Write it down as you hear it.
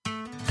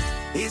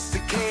It's the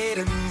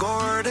Kayden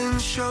Gordon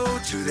Show,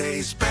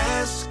 today's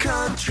best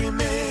country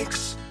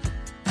mix.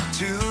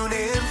 Tune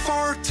in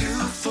for 2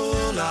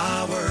 full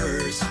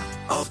hours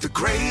of the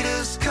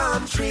greatest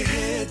country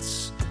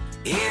hits.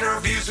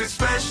 Interviews with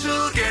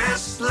special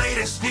guests,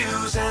 latest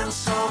news, and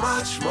so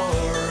much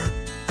more.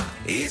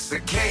 It's the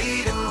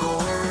Kayden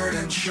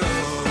Gordon Show.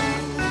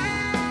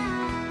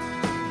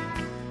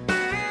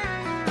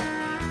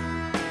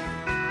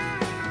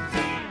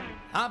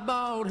 I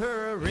bought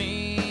her a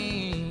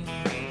ring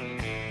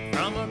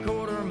from a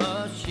quarter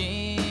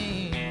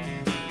machine,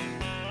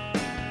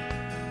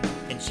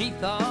 and she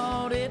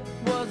thought it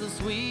was the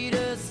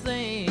sweetest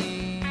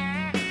thing.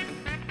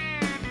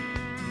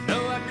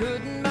 No, I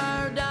couldn't buy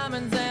her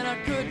diamonds and I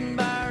couldn't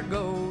buy her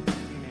gold,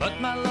 but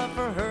my love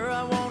for her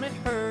I wanted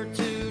her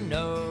to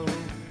know.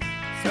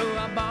 So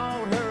I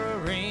bought her a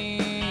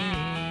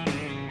ring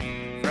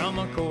from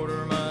a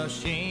quarter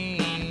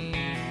machine.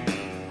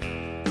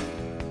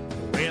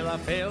 Well, I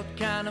felt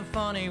kind of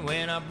funny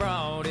when I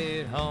brought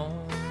it home.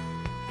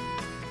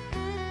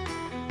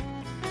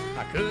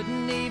 I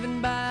couldn't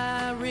even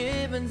buy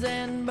ribbons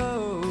and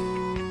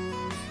bows,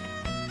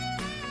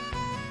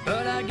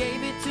 but I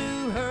gave it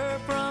to her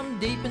from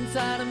deep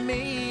inside of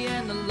me,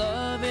 and the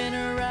love in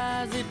her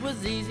eyes, it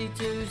was easy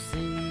to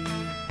see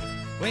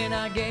when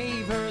I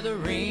gave her the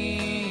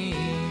ring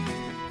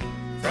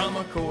from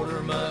a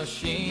quarter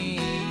machine.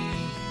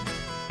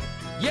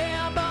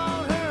 Yeah, I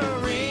bought her a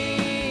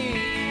ring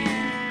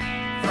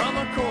from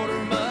a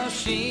quarter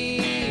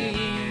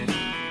machine,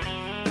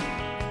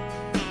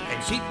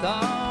 and she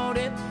thought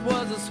it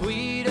was the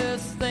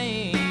sweetest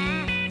thing.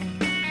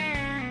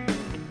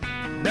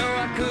 No,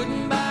 I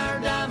couldn't buy her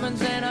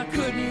diamonds and I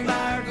couldn't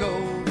buy her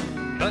gold,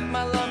 but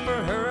my love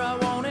for her I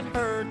wanted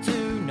her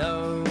to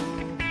know.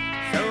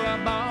 So I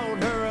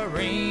bought her a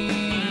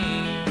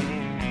ring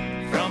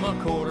from a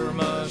quarter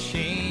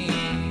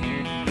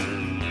machine.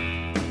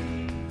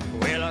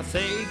 Well, I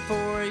saved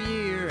for a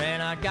year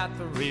and I got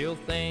the real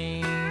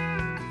thing.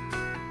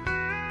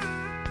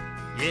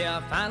 Yeah,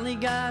 I finally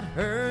got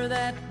her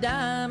that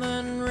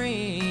diamond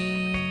ring.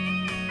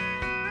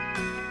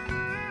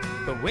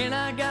 But when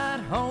I got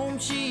home,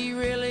 she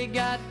really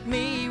got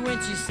me when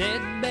she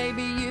said,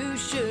 baby, you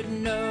should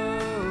know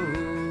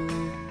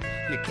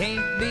you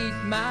can't beat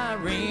my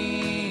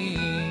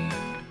ring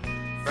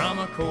from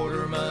a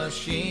quarter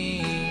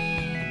machine.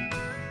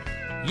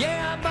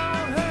 Yeah, I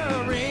bought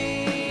her a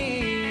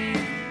ring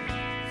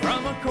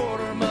from a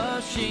quarter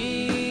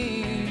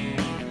machine,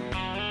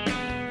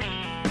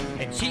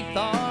 and she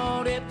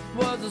thought it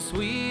was the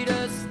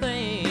sweetest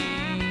thing.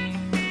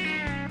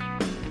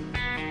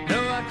 No,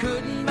 I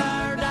couldn't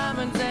buy her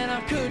diamonds and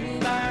I couldn't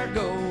buy her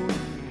gold,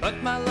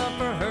 but my love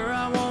for her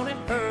I wanted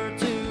her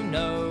to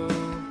know.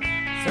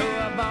 So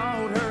I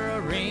bought her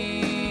a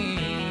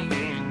ring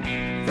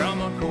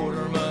from a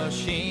quarter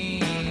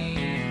machine.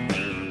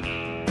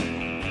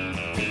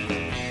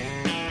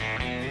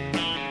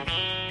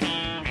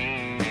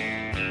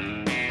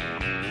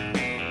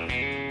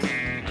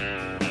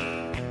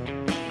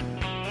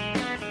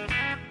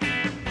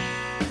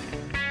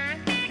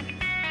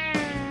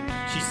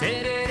 She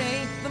said it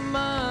ain't the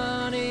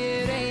money,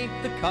 it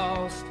ain't the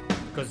cost,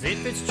 'cause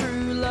if it's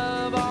true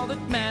love, all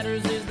that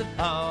matters is the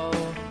thought.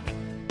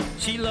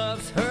 She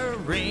loves her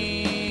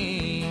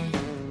ring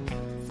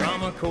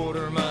from a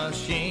quarter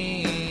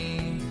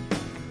machine.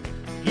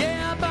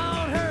 Yeah, I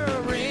bought her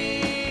a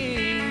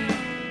ring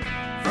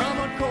from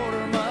a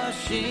quarter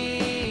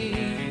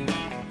machine,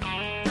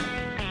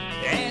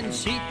 and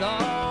she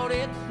thought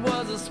it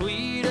was the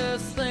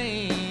sweetest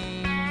thing.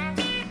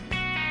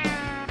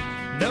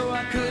 No,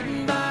 I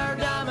couldn't buy her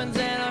diamonds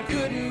and I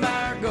couldn't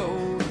buy her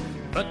gold,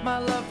 but my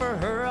love for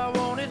her I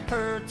wanted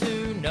her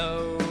to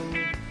know.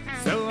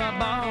 So I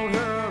bought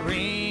her a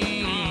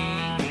ring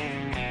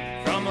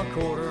from a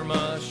quarter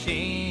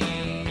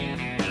machine.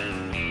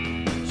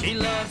 She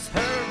loves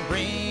her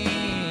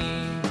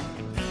ring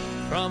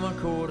from a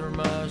quarter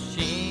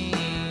machine.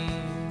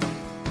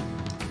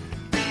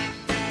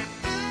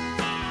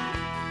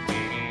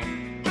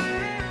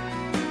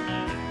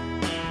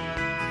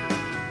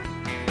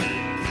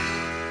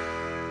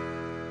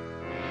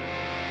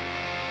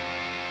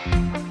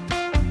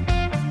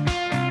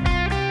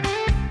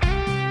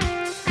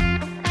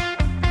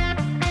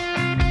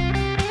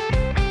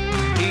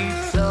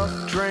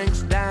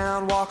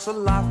 Walks a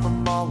lot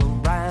from all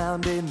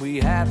around, and we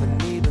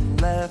haven't even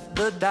left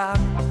the dock.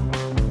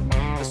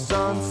 The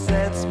sun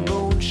sets,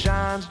 moon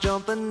shines,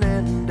 jumping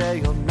in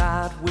day or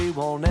night. We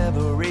won't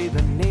ever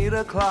even need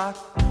a clock.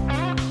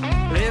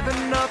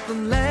 Living up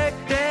in leg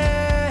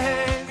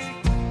days,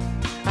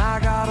 I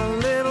got a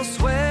little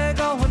swag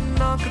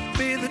going on. Could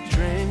be the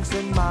drinks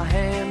in my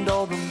hand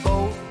or them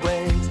both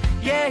ways.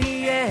 Yeah,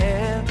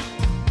 yeah.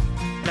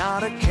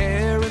 Not a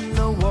care in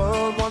the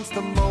world once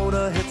the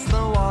motor hits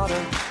the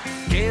water.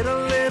 Get a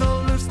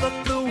little loose,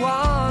 let the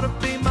water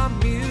be my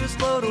muse.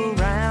 Float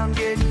around,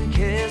 getting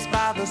kissed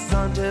by the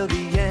sun till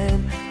the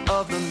end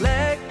of the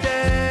leg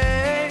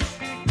days.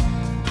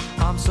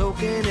 I'm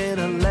soaking in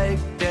a leg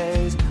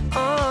days.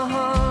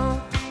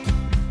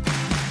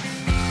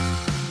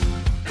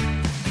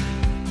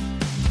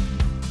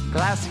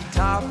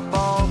 top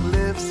fog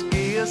lifts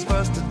gears.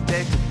 First to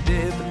take a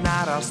dip, at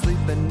night I'm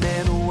sleeping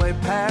in way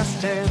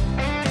past 10.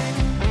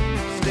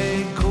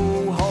 Stay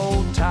cool,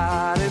 hold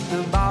tight. If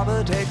the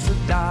barber takes a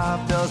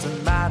dive, doesn't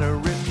matter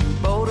if you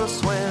boat or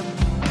swim.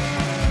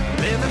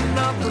 Living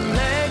up the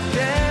leg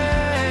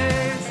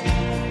days,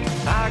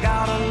 I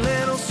got a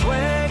little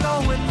swag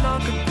going on.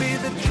 Could be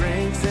the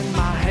drinks in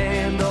my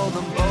hand or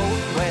them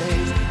both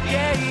ways.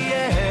 Yeah,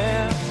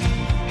 yeah.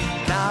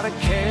 Not a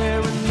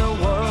care in the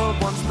world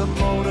once the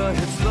motor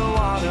hits the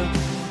water.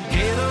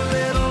 Get a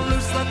little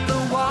loose, let the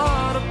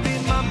water be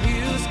my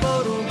muse.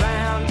 Float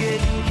around,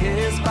 getting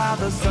kissed by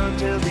the sun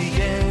till the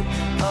end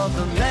of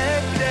the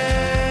leg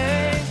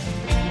day.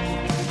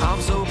 I'm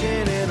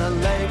soaking in a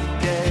leg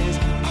days.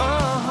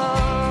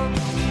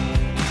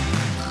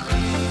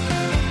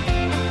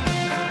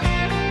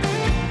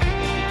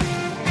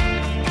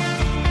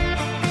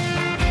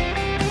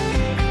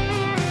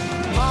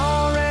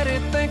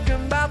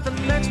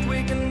 Next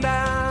weekend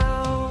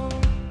down,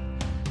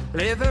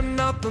 living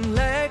up the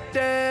leg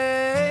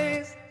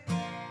days.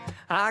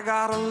 I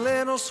got a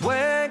little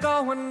swag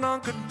going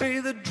on. Could be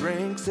the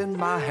drinks in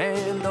my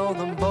hand or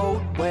the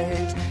boat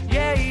waves.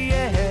 Yeah,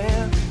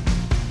 yeah.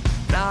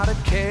 Not a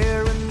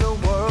care in the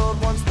world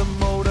once the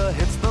motor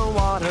hits the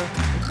water.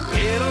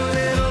 Get a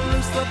little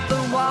loose, let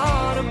the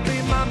water be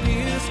my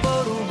muse.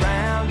 Float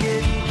around,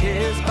 getting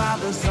kissed by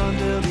the sun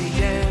till the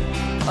end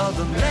of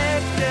the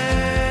leg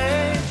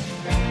day.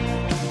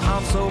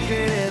 I'm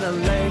soaking in a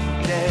leg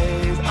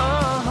days,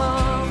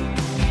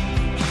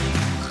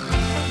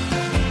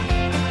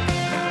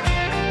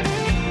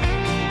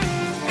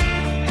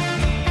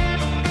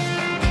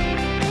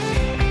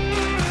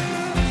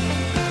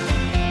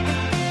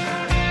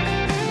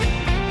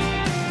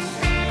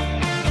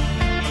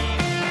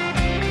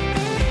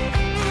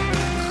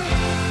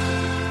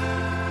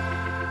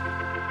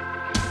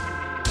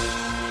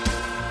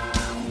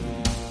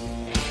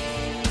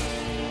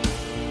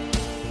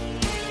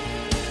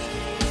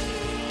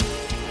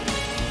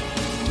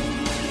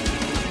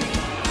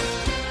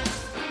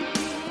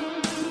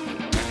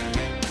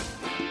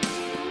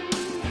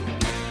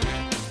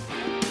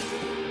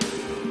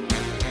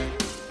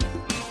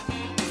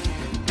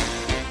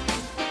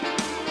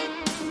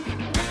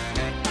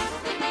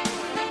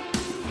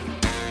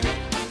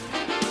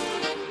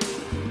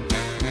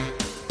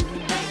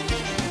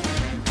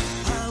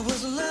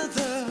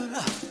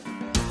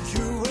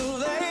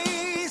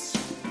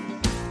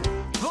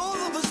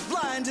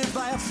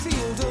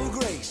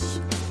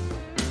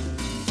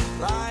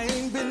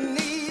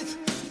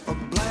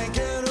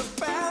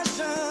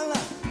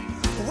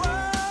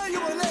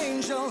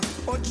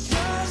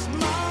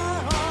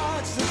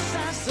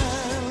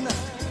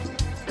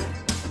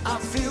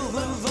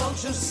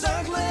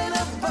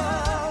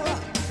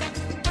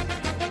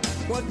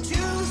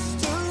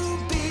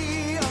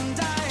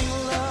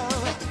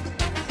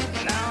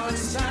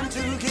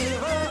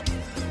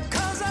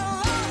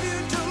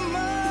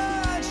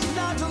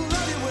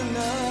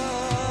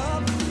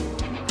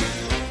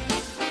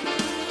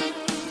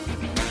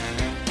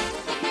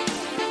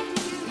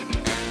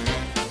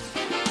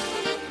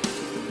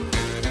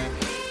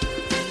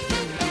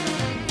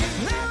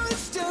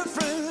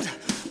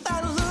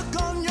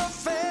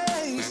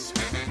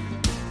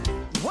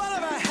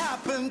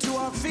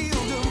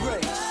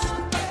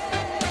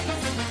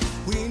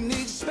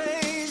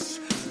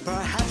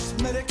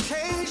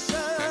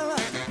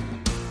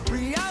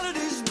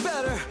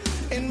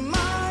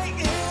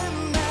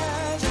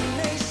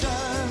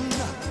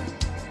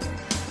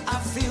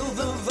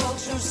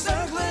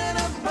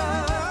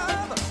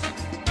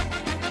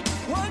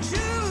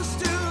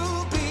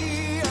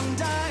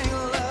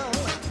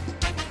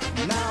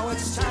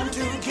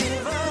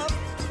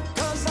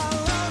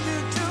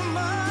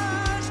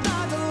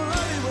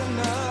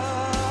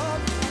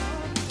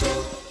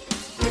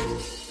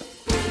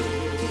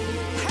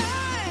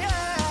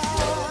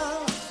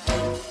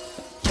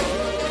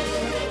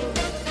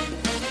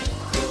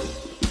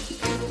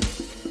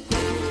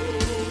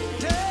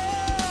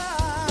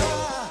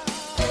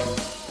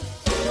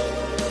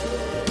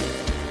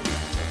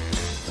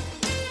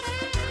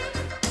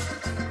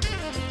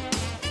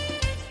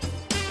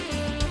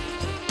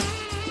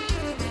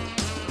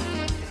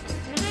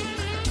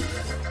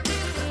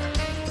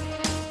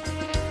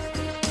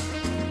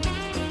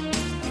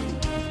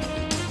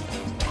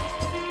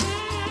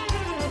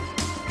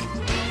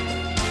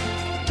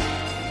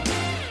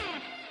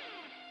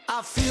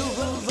 I feel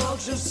the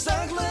vultures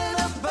circling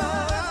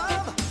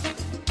above.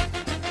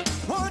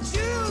 What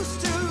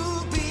used to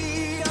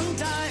be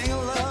undying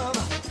love,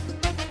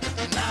 now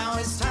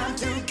it's time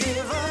to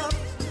give up.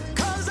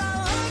 'Cause I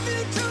love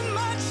you too much,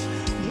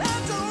 and I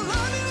don't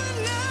love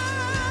you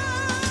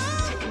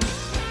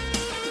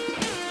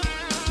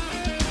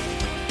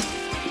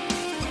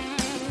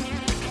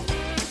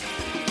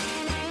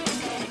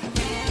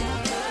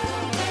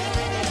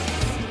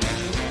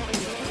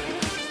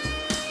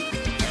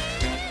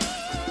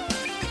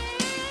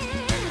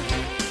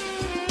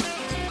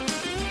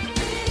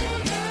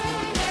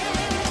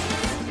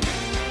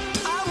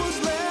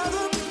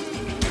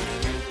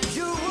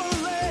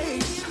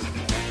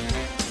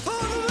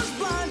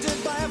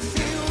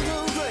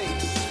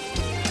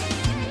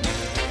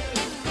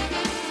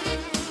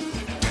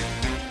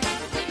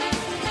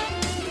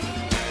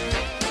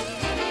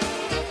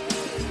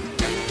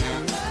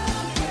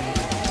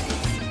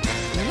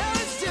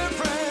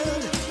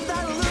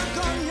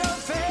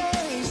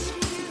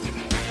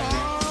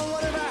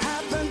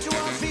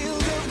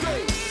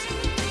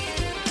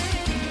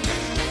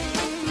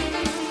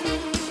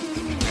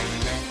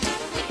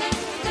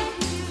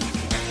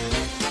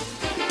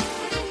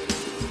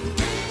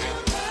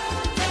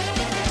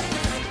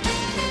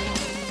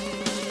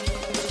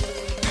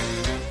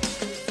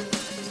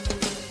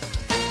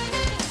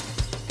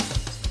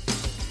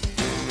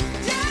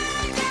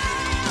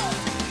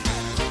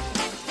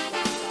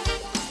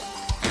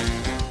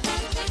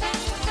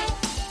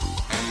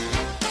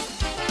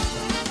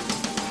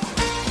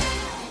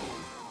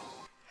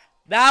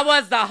That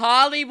was the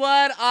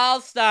Hollywood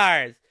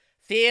All-Stars,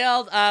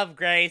 Field of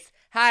Grace.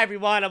 Hi,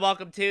 everyone, and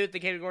welcome to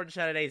the Kayden Gordon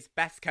Show, today's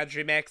Best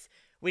Country Mix.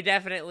 We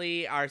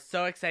definitely are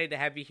so excited to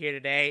have you here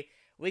today.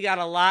 We got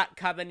a lot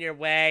coming your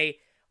way.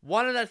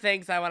 One of the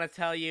things I want to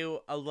tell you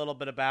a little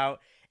bit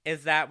about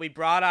is that we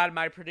brought on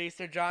my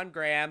producer, John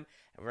Graham,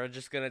 and we're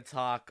just going to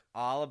talk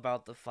all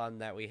about the fun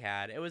that we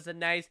had. It was a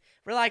nice,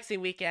 relaxing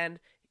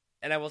weekend,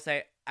 and I will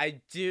say,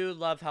 I do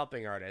love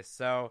helping artists.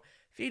 So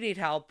if you need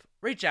help,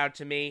 reach out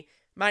to me.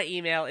 My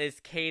email is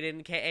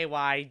Kayden,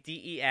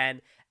 Kayden,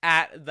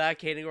 at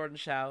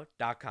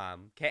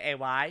thekaydengordonshow.com.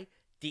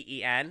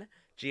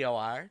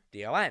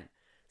 KaydenGordon.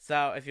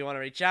 So if you want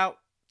to reach out,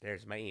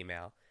 there's my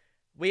email.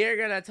 We are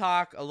going to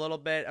talk a little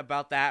bit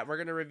about that. We're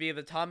going to review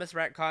the Thomas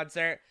Rhett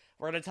concert.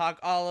 We're going to talk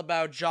all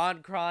about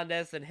John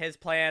Crondis and his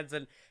plans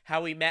and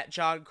how we met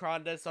John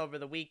Crondis over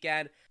the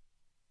weekend.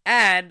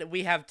 And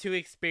we have two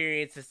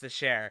experiences to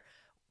share.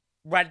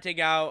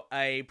 Renting out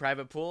a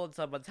private pool in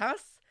someone's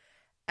house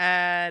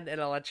and an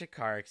electric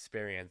car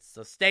experience.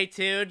 So stay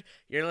tuned.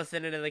 You're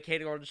listening to the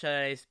Kayden Gordon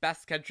Show's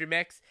Best Country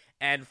Mix.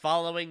 And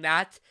following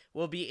that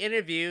will be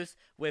interviews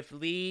with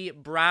Lee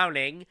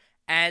Browning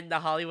and the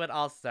Hollywood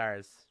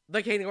All-Stars.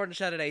 The Kayden Gordon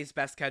Show, today's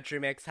Best Country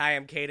Mix. Hi,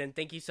 I'm Kayden.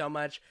 Thank you so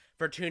much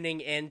for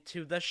tuning in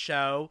to the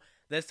show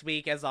this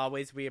week. As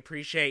always, we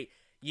appreciate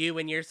you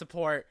and your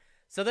support.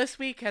 So this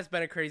week has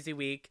been a crazy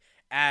week.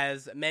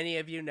 As many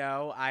of you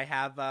know, I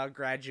have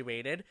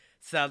graduated,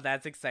 so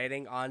that's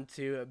exciting. On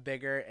to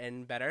bigger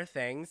and better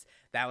things.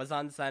 That was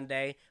on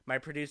Sunday. My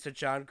producer,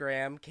 John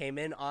Graham, came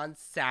in on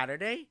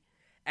Saturday,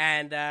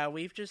 and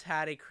we've just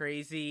had a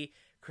crazy,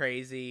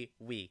 crazy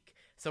week.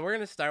 So we're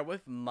going to start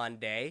with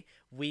Monday.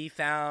 We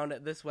found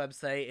this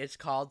website. It's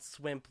called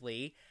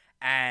Swimply,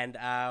 and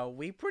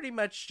we pretty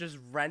much just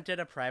rented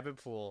a private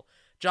pool.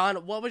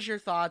 John, what was your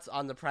thoughts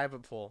on the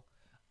private pool?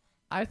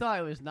 I thought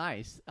it was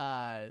nice.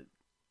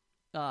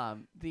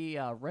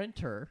 The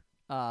renter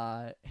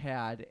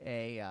had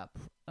a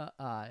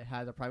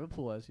private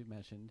pool, as you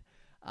mentioned,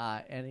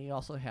 and he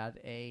also had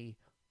a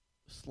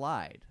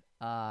slide.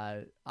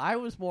 I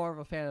was more of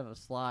a fan of a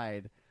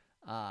slide,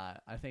 I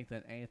think,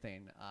 than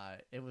anything.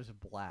 It was a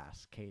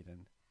blast,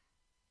 Kayden.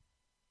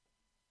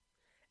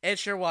 It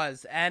sure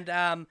was.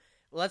 And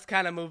let's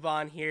kind of move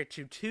on here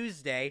to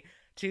Tuesday.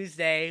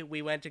 Tuesday,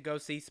 we went to go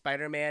see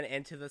Spider-Man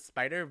Into the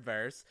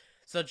Spider-Verse.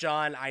 So,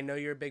 John, I know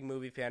you're a big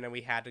movie fan, and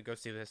we had to go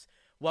see this.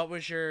 What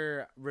was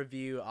your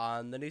review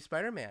on the new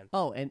Spider-Man?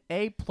 Oh, an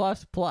A++.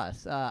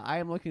 I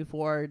am looking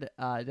forward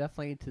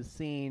definitely to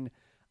seeing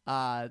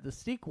the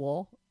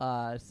sequel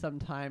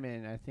sometime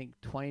in, I think,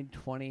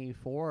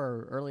 2024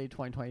 or early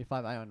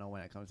 2025. I don't know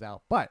when it comes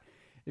out. But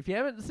if you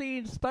haven't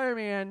seen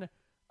Spider-Man,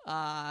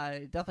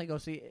 definitely go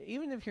see it.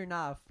 Even if you're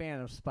not a fan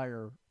of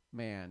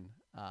Spider-Man,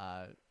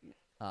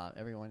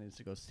 everyone needs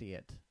to go see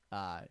it.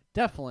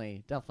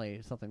 Definitely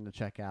something to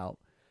check out.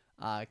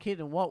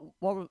 Kayden,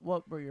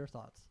 what were your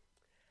thoughts?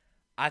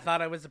 I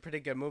thought it was a pretty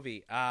good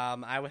movie.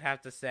 I would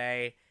have to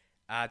say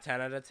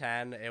 10 out of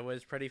 10. It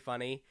was pretty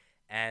funny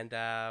and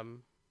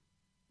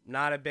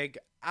not a big...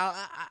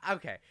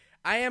 okay,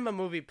 I am a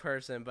movie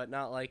person, but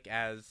not like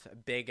as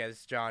big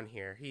as John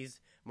here. He's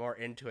more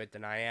into it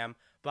than I am,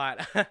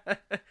 but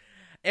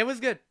it was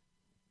good.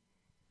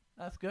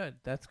 That's good.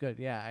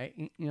 Yeah, I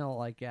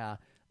know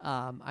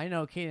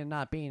Kayden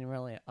not being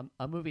really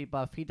a movie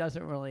buff, he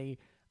doesn't really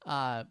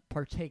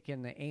partake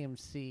in the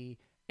AMC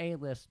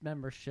A-list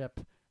membership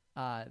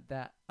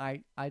that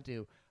I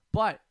do.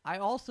 But I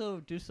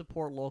also do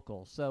support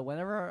local. So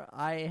whenever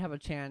I have a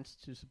chance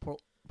to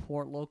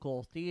support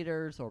local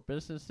theaters or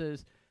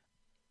businesses,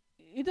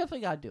 you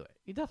definitely got to do it.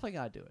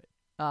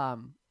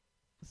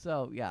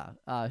 So yeah,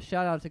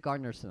 shout out to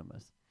Gardner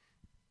Cinemas.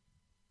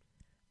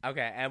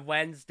 Okay, and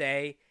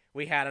Wednesday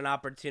we had an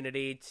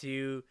opportunity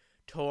to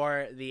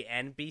tour the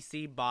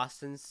NBC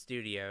Boston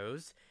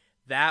studios.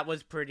 That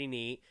was pretty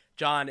neat.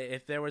 John,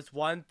 if there was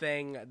one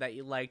thing that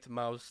you liked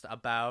most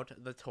about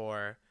the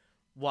tour,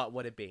 what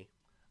would it be?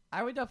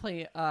 I would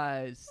definitely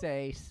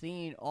say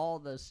seeing all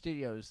the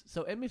studios.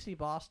 So NBC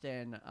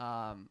Boston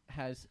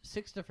has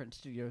 6 different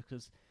studios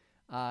because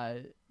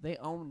they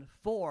own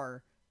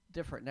 4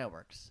 different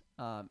networks,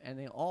 and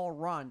they all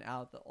run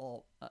out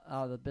of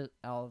the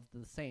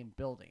same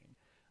building.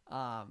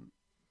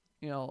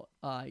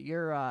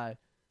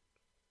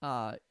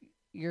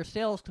 Your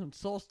sales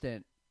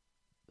consultant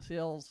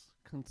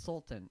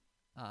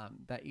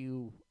that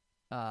you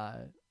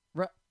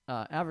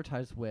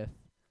advertise with,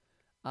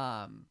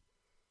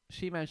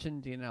 she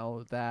mentioned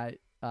that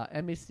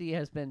NBC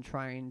has been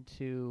trying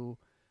to.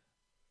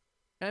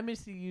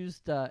 NBC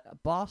used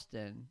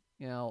Boston,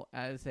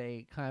 as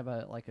a kind of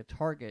a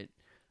target,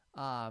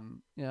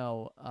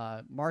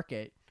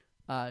 market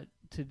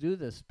to do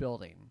this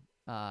building.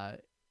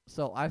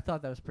 So I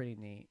thought that was pretty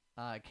neat.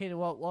 Kayden,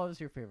 what was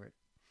your favorite?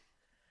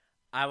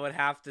 I would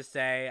have to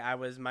say I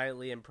was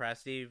mildly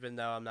impressed, even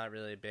though I'm not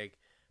really a big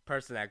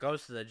person that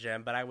goes to the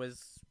gym, but I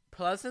was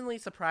pleasantly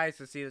surprised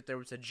to see that there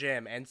was a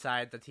gym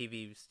inside the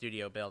TV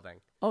studio building.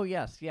 Oh,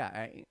 yes,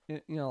 yeah.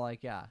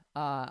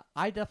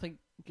 I definitely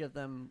give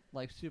them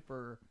like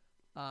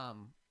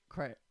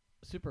credit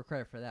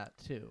for that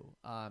too.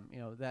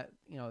 That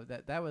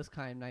was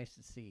kind of nice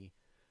to see.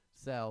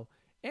 So,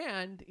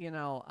 and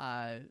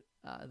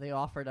they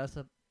offered us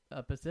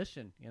a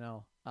position.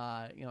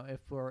 If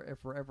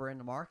we're ever in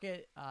the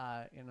market,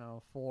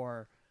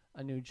 for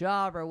a new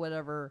job or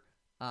whatever,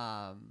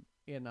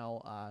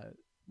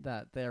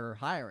 that they're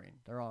hiring.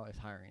 They're always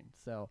hiring.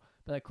 So,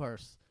 but of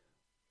course,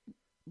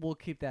 we'll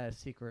keep that a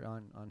secret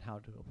on how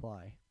to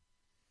apply.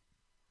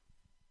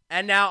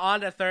 And now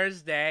on to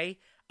Thursday.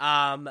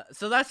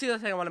 So that's the other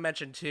thing I want to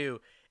mention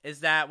too,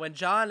 is that when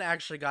John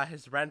actually got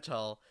his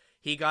rental,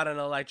 he got an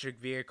electric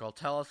vehicle.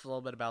 Tell us a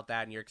little bit about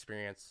that and your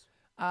experience.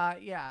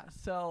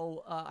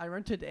 So I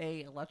rented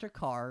a electric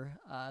car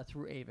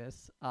through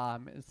Avis.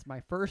 It's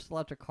my first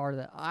electric car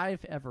that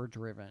I've ever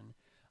driven.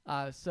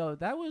 So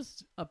that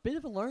was a bit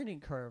of a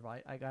learning curve,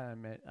 I gotta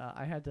admit.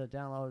 I had to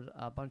download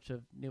a bunch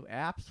of new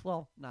apps.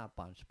 Well, not a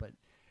bunch, but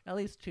at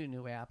least 2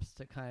 new apps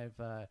to kind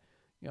of,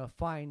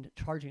 find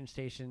charging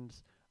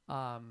stations,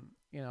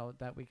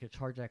 that we could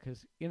charge at.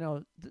 Because,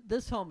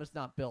 this home is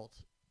not built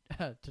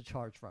to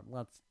charge from.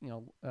 Let's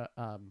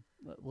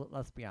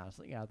be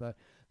honest. Yeah,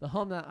 the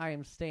home that I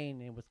am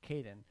staying in with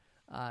Kayden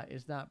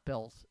is not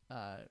built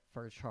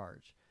for a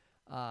charge.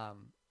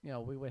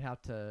 We would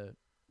have to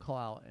call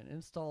out and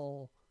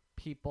install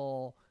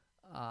people,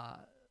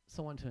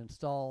 someone to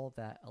install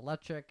that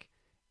electric,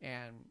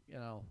 and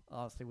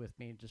honestly, with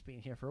me just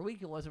being here for a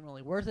week, it wasn't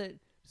really worth it.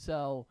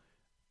 So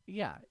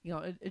yeah,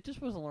 it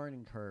just was a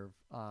learning curve,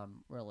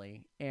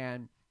 really.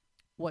 And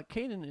what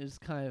Kayden is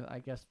kind of, I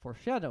guess,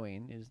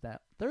 foreshadowing is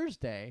that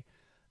Thursday,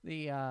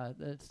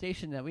 the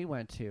station that we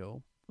went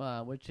to,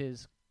 which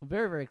is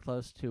very, very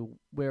close to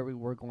where we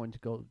were going to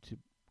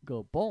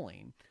go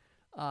bowling,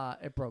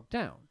 it broke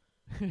down.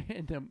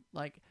 And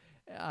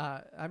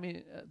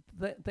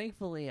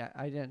thankfully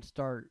I didn't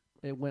start.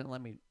 It wouldn't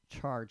let me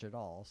charge at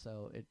all.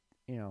 So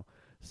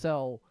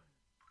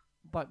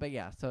but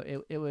yeah. So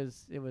it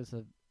was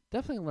a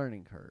definitely a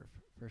learning curve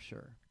for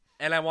sure.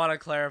 And I want to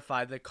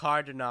clarify, the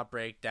car did not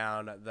break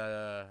down.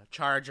 The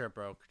charger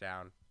broke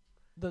down.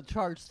 The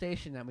charge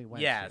station that we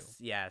went to.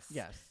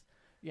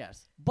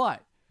 Yes.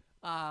 But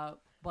I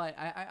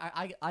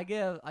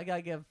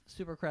gotta give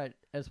super credit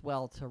as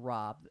well to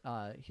Rob.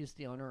 He's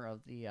the owner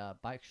of the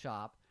bike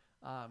shop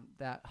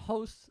that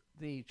hosts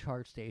the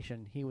charge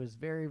station. He was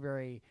very,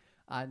 very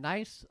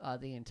nice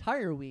the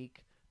entire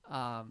week.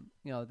 That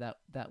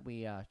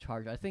we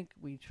charged. I think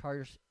we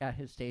charged at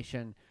his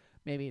station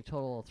maybe a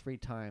total of 3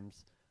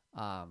 times.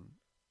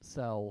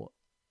 So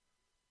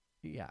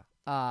yeah.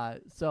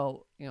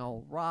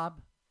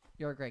 Rob,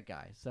 you're a great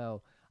guy.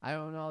 So I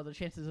don't know the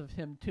chances of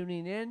him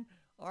tuning in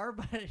are,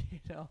 but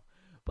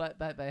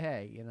but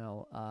hey,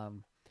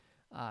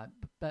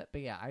 but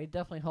yeah, I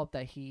definitely hope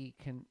that he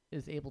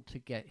is able to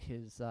get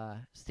his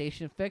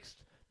station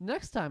fixed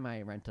next time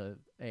I rent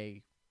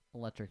a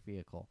electric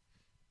vehicle.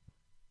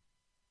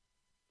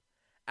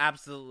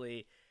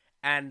 Absolutely.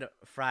 And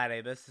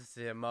Friday, this is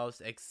the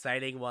most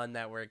exciting one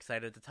that we're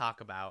excited to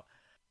talk about.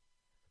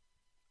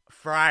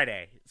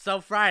 Friday,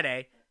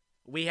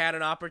 we had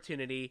an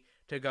opportunity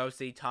to go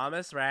see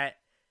Thomas Rhett,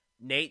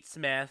 Nate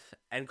Smith,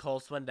 and Cole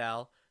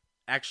Swindell.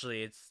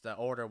 Actually, the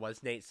order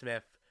was Nate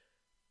Smith,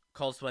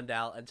 Cole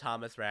Swindell, and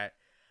Thomas Rhett.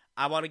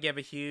 I want to give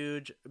a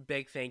huge,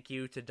 big thank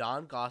you to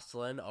Don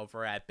Gosselin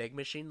over at Big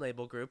Machine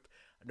Label Group,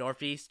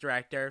 Northeast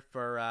Director,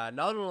 for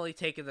not only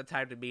taking the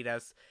time to meet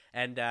us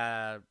and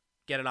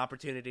get an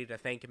opportunity to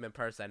thank him in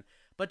person,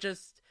 but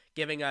just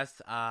giving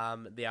us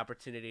the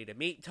opportunity to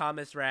meet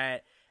Thomas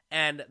Rhett.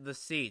 And the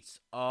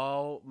seats,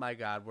 oh my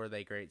God, were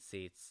they great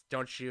seats.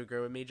 Don't you agree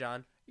with me,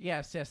 John?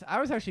 Yes. I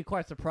was actually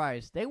quite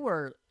surprised. They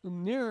were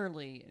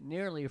nearly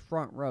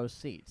front row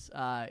seats.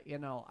 I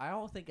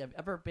don't think I've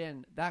ever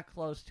been that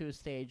close to a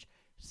stage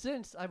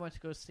since I went to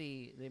go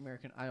see the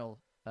American Idol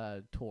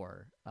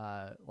tour,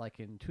 like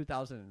in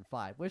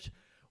 2005, which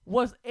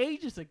was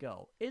ages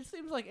ago. It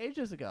seems like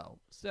ages ago.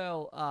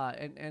 So,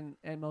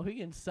 and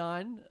Mohegan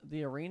Sun,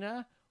 the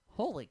arena,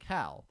 holy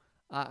cow.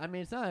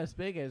 It's not as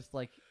big as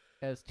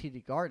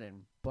TD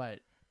Garden,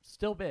 but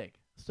still big,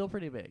 still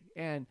pretty big.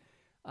 And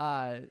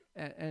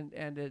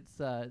it's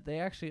they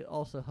actually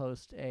also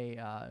host a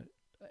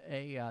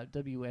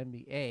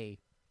WNBA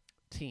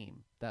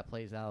team that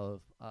plays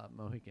out of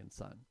Mohegan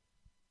Sun.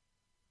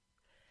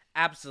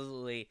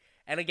 Absolutely.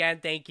 And again,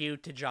 thank you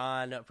to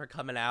John for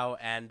coming out,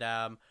 and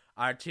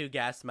our 2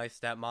 guests, my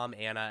stepmom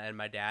Anna and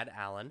my dad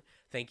Alan.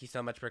 Thank you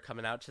so much for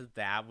coming out to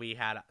that. We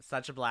had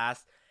such a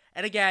blast.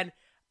 And again,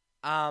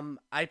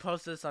 I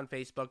posted this on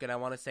Facebook, and I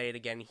want to say it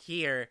again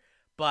here,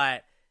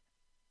 but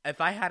if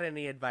I had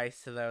any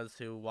advice to those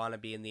who want to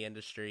be in the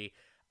industry,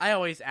 I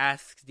always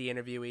ask the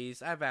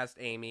interviewees. I've asked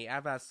Amy,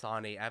 I've asked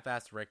Sonny, I've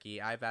asked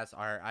Ricky, I've asked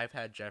Art, I've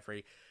had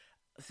Jeffrey.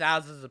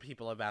 Thousands of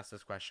people have asked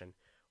this question.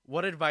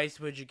 What advice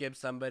would you give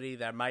somebody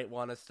that might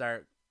want to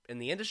start in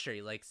the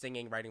industry, like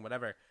singing, writing,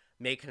 whatever?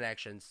 Make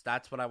connections.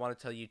 That's what I want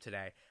to tell you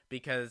today,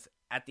 because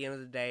at the end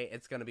of the day,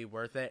 it's going to be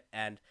worth it,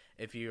 and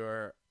if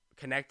you're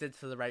connected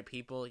to the right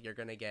people, you're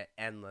going to get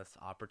endless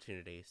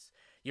opportunities.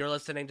 You're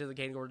listening to the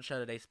Kayden Gordon Show,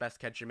 today's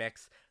best country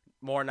mix.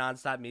 More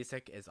nonstop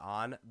music is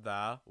on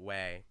the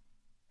way.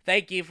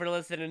 Thank you for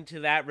listening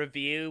to that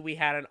review. We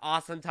had an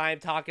awesome time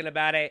talking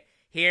about it.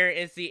 Here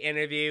is the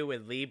interview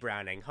with Lee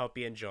Browning. Hope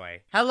you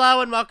enjoy.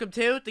 Hello and welcome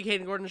to the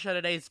Kayden Gordon Show,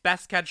 today's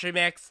best country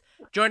mix.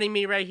 Joining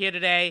me right here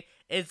today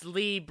is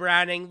Lee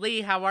Browning.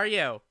 Lee, how are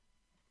you?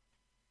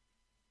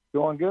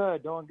 Doing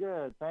good.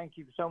 Thank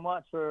you so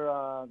much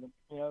for,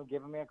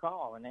 giving me a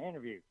call and the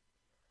interview.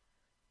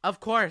 Of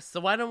course. So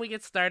why don't we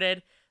get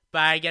started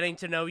by getting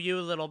to know you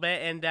a little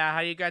bit and how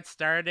you got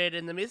started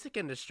in the music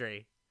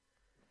industry?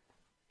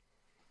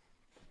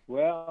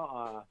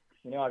 Well,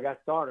 I got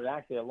started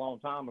actually a long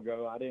time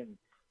ago. I didn't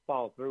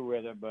follow through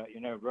with it, but,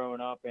 growing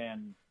up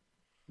in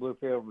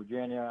Bluefield,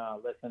 Virginia, I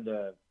listened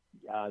to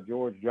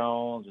George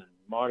Jones and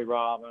Marty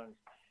Robbins.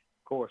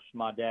 Of course,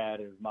 my dad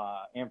is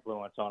my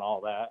influence on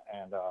all that.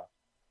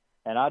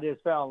 And I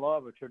just fell in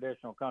love with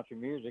traditional country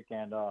music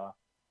and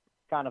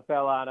kind of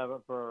fell out of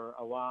it for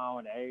a while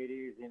in the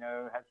 80s,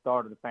 had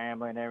started a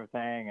family and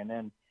everything, and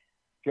then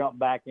jumped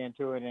back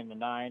into it in the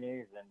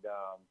 90s and,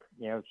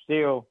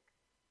 still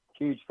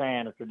huge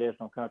fan of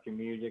traditional country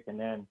music, and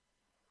then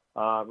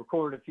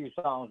recorded a few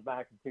songs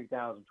back in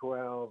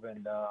 2012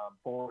 and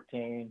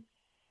 14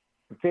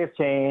 and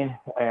 15,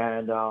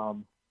 and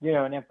and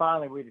then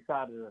finally we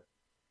decided to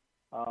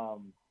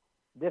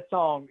this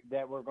song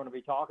that we're going to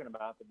be talking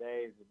about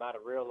today is about a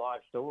real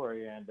life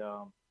story, and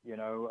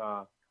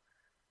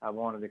I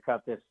wanted to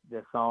cut this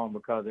song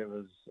because it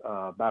was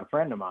about a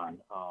friend of mine,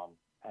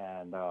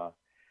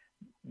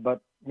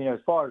 but as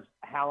far as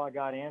how I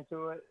got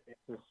into it, it's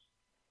just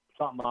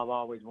something I've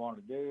always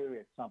wanted to do.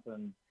 It's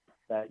something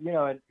that,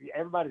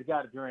 everybody's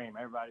got a dream.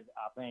 I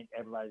think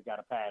everybody's got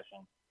a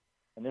passion.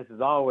 And this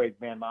has always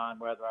been mine,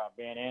 whether I've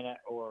been in it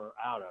or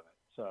out of it.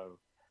 So,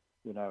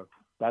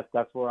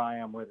 that's where I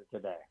am with it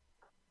today.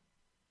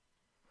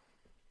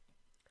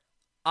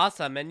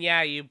 Awesome. And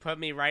yeah, you put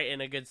me right in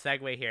a good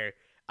segue here.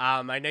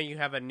 I know you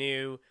have a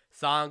new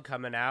song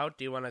coming out.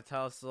 Do you want to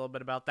tell us a little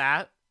bit about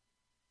that?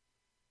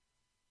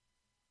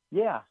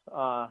 Yeah.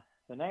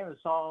 The name of the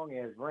song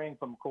is Ring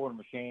from a Quarter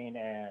Machine,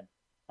 and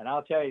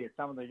I'll tell you,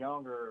 some of the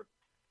younger,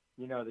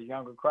 the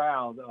younger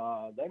crowd,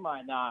 they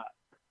might not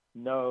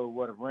know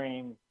what a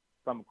ring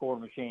from a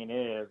quarter machine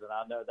is, and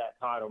I know that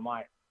title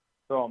might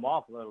throw them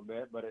off a little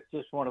bit, but it's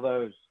just one of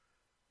those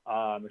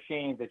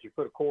machines that you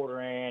put a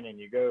quarter in, and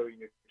you go,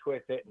 you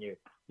twist it, and you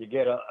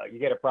get a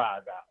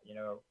prize out,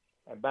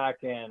 And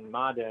back in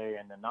my day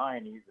in the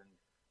 90s, and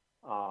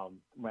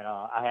when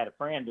I had a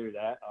friend do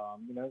that,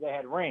 they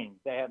had rings,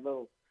 they had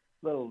little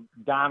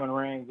diamond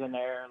rings in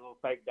there, little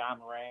fake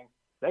diamond rings.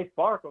 They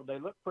sparkled. They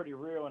looked pretty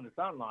real in the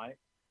sunlight,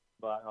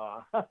 but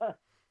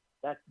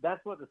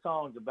that's what the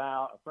song's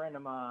about. A friend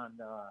of mine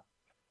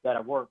that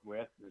I work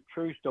with, a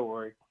true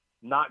story.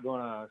 Not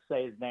going to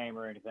say his name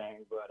or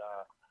anything, but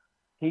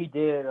he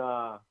did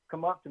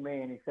come up to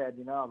me and he said,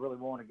 I really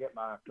want to get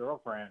my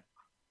girlfriend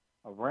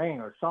a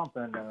ring or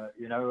something,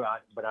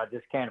 but I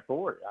just can't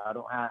afford it. I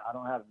don't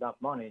have enough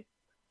money,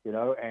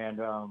 And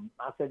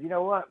I said, you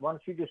know what? Why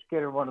don't you just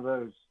get her one of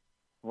those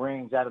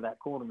rings out of that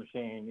quarter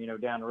machine,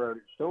 down the road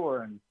at the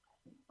store? And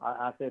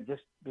I said,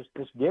 just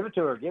give it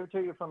to her. Give it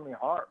to you from your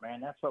heart,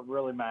 man. That's what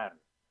really matters.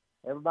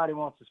 Everybody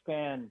wants to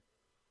spend,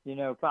 $5,000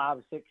 or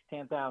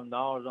 $6,000, $10,000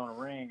 on a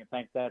ring and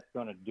think that's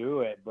going to do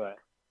it.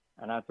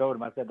 And I told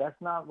him, I said, that's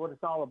not what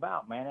it's all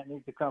about, man. It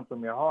needs to come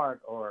from your heart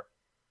or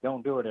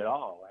don't do it at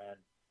all. And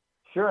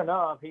sure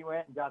enough, he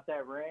went and got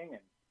that ring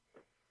and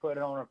put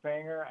it on her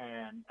finger.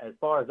 And as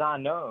far as I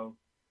know,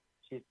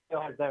 she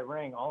still has that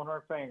ring on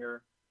her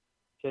finger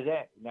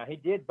today. Now, he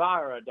did buy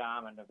her a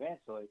diamond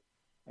eventually,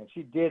 and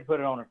she did put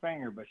it on her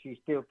finger, but she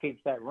still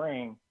keeps that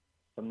ring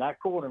from that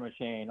quarter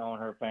machine on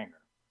her finger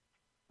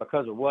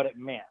because of what it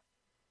meant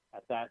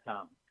at that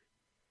time.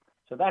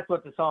 So that's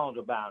what the song's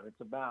about.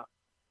 It's about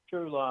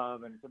true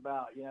love, and it's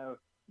about, you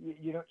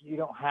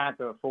don't have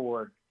to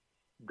afford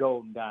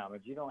gold and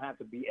diamonds. You don't have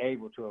to be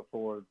able to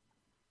afford,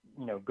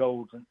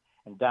 gold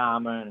and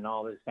diamond and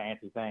all these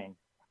fancy things.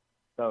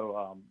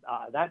 So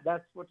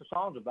that's what the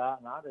song's about,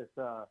 and I just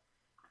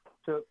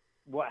took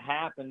what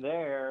happened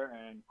there,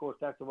 and of course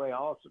that's the way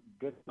all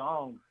good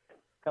songs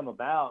come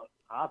about,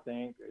 I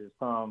think, is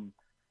from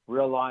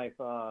real life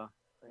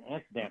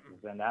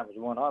incidences, and that was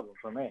one of them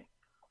for me.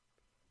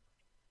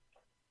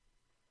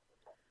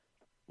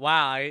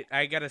 Wow,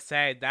 I gotta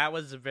say, that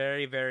was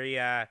very, very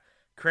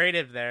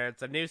creative there.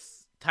 It's a new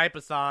type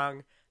of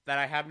song that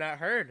I have not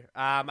heard.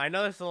 I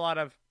know there's a lot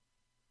of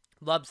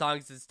love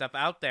songs and stuff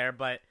out there,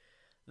 but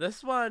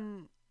this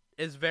one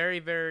is very,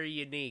 very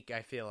unique,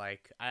 I feel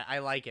like. I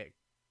like it.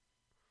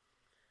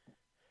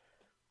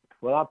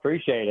 Well, I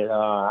appreciate it.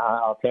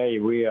 I'll tell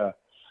you, we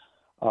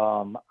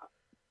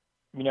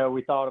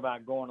thought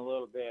about going a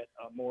little bit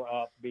more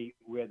upbeat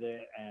with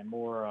it and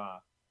more,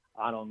 a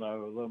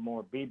little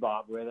more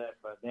bebop with it.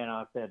 But then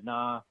I said,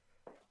 nah,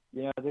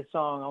 this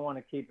song, I want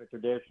to keep it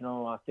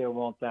traditional. I still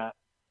want that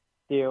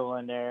steel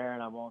in there,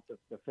 and I want the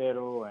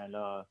fiddle. And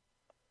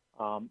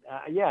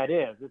Yeah, it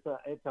is.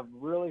 It's a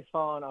really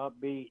fun,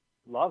 upbeat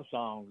love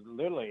song.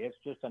 Literally, it's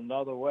just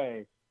another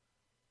way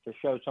to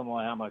show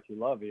someone how much you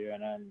love you.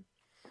 And then,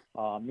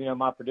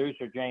 my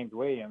producer James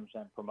Williams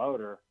and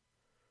promoter,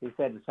 he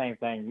said the same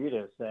thing you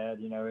just said.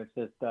 It's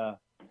just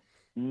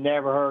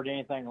never heard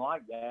anything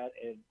like that.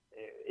 It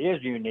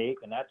is unique,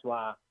 and that's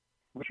why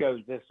we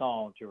chose this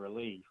song to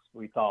release.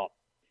 We thought,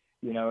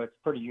 it's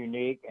pretty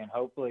unique, and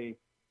hopefully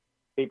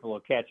people will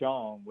catch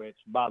on. Which,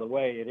 by the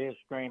way, it is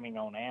streaming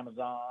on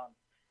Amazon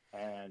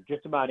and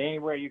just about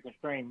anywhere you can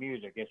stream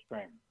music. It's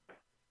streaming.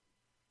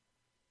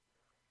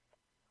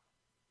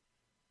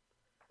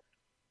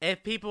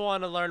 If people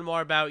want to learn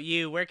more about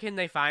you, where can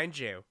they find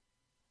you?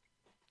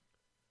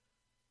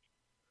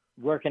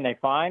 Where can they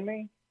find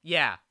me?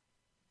 Yeah.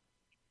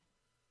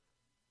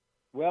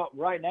 Well,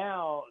 right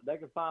now they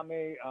can find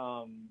me.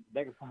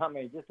 They can find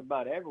me just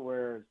about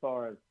everywhere as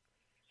far as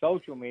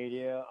social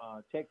media,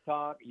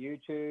 TikTok,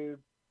 YouTube,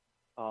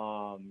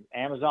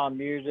 Amazon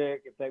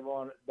Music. If they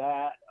want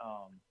that,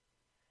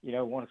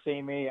 want to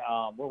see me.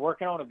 We're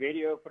working on a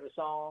video for the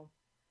song,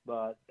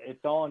 but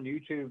it's on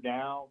YouTube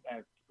now,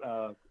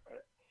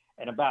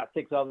 and about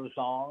 6 other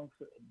songs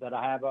that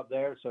I have up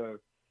there, so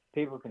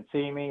people can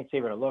see me, see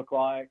what I look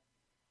like.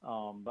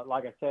 But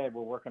like I said,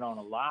 we're working on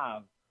a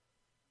live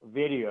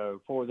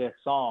video for this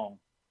song,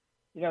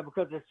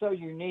 because it's so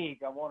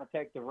unique. I want to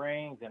take the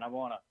rings and I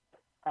want to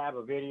have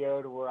a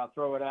video to where I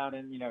throw it out,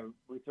 and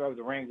we throw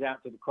the rings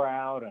out to the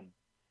crowd, and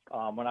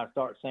when I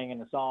start singing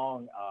the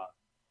song,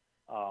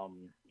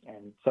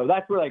 and so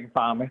that's where they can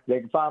find me. They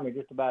can find me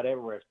just about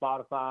everywhere.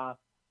 Spotify,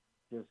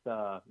 just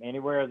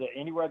anywhere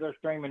they're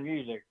streaming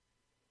music,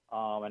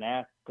 and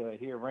ask to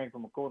hear "Ring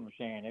from a Quarter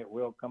Machine," it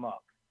will come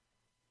up.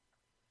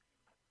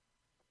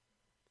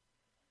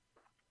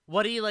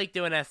 What do you like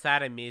doing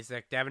outside of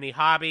music? Do you have any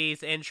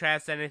hobbies,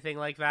 interests, anything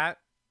like that?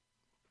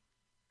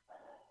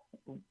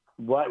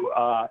 What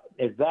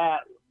is that?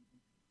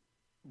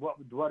 What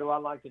do I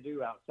like to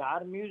do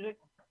outside of music?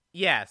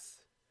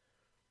 Yes.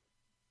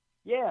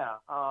 Yeah.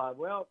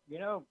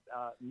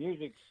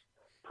 Music's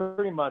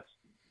pretty much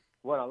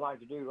what I like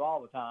to do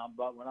all the time.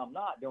 But when I'm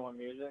not doing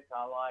music,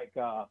 I like,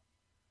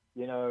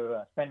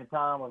 spending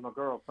time with my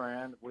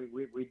girlfriend.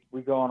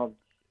 We go on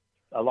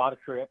a lot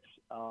of trips.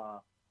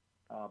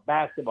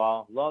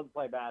 Basketball. Love to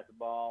play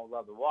basketball.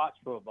 Love to watch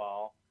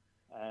football.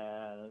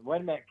 And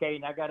wait a minute,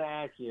 Kayden, I got to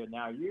ask you.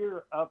 Now,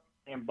 you're up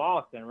in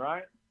Boston,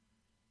 right?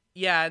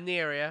 Yeah, in the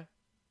area.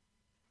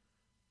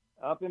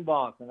 Up in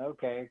Boston,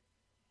 okay.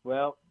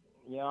 Well,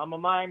 I'm a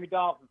Miami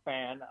Dolphin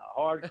fan,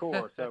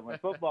 hardcore. So when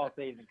football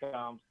season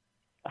comes,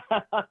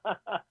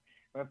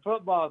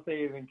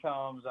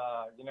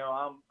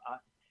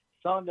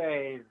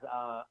 Sundays,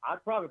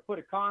 I'd probably put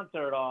a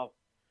concert off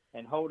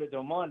and hold it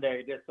till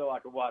Monday just so I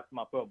could watch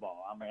my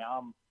football. I mean,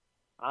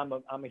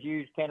 I'm a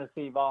huge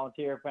Tennessee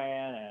Volunteer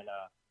fan and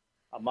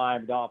a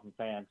Miami Dolphin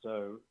fan.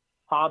 So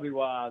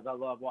hobby-wise, I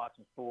love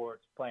watching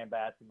sports, playing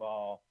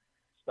basketball,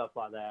 stuff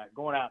like that.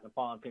 Going out in the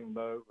pontoon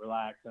boat,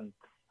 relaxing.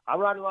 I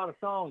write a lot of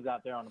songs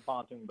out there on the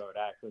pontoon boat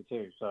actually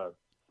too. So,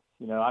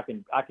 I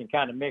can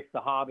kind of mix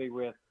the hobby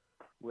with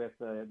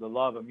the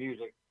love of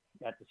music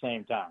at the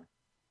same time.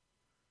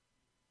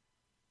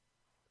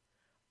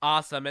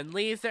 Awesome. And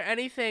Lee, is there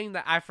anything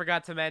that I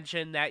forgot to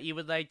mention that you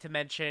would like to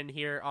mention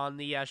here on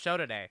the show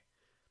today?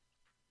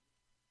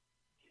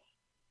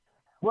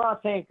 Well, I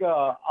think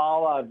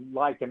all I'd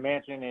like to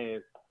mention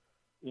is,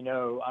 I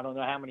don't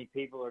know how many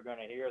people are going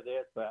to hear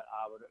this, but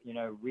I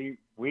would,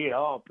 we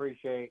all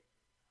appreciate,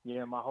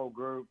 my whole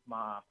group,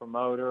 my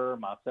promoter,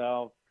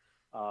 myself,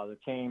 the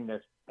team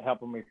that's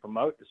helping me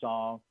promote the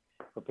song,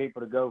 for people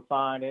to go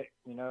find it,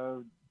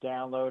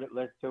 download it,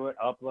 listen to it,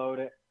 upload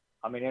it.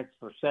 I mean, it's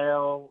for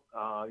sale,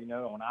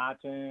 on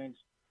iTunes,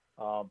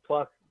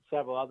 plus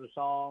several other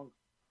songs.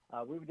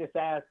 We would just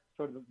ask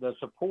for the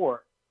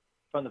support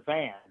from the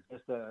fans,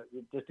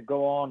 just to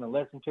go on and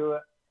listen to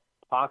it,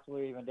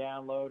 possibly even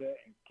download it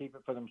and keep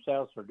it for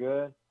themselves for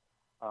good.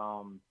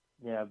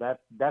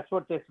 That's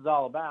what this is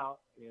all about.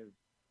 Is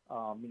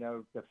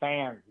the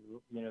fans,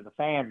 the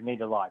fans need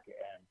to like it,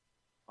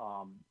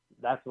 and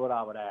that's what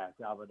I would ask.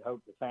 I would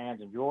hope the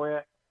fans enjoy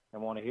it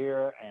and want to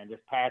hear it, and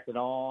just pass it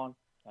on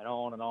and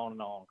on and on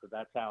and on, because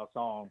that's how a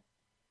song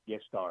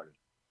gets started.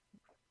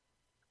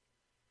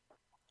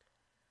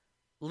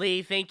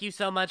 Lee, thank you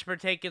so much for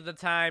taking the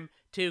time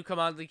to come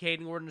on the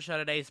Kayden Gordon Show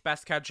today's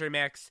Best Country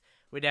Mix.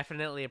 We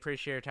definitely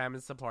appreciate your time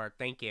and support.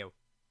 Thank you.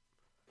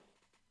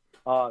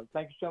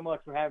 Thank you so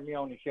much for having me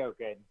on the show,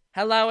 Kayden.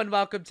 Hello and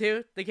welcome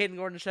to the Kayden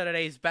Gordon Show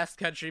today's Best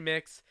Country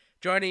Mix.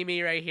 Joining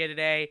me right here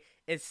today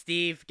is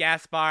Steve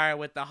Gaspar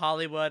with the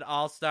Hollywood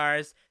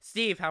All-Stars.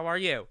 Steve, how are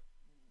you?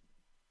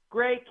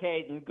 Great,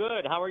 Kayden.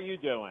 Good. How are you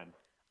doing?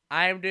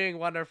 I am doing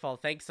wonderful.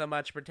 Thanks so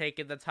much for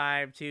taking the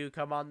time to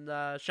come on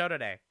the show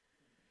today.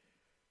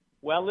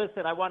 Well,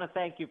 listen, I want to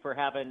thank you for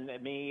having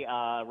me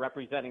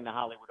representing the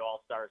Hollywood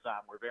All-Stars on.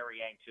 We're very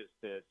anxious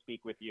to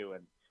speak with you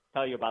and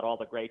tell you about all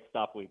the great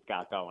stuff we've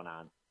got going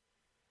on.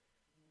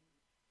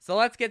 So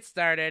let's get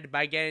started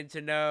by getting to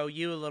know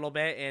you a little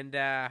bit and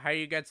how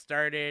you got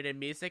started in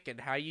music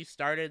and how you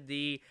started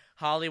the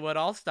Hollywood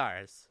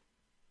All-Stars.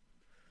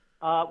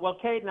 Well,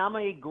 Kayden, I'm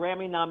a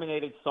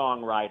Grammy-nominated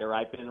songwriter.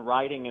 I've been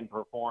writing and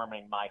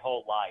performing my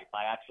whole life.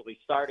 I actually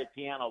started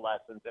piano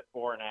lessons at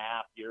 4.5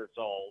 years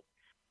old.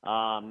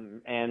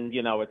 And,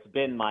 it's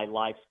been my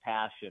life's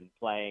passion,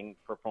 playing,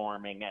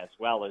 performing, as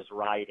well as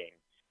writing.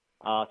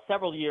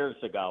 Several years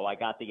ago, I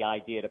got the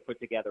idea to put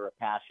together a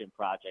passion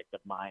project of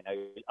mine,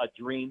 a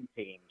dream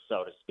team,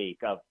 so to speak,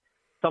 of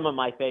some of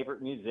my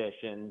favorite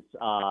musicians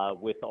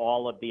with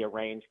all of the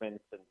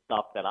arrangements and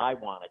stuff that I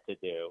wanted to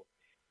do.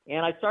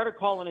 And I started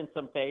calling in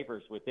some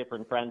favors with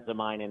different friends of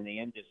mine in the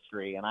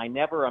industry, and I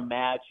never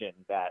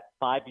imagined that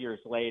 5 years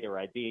later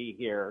I'd be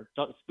here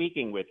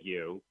speaking with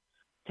you,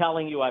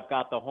 telling you I've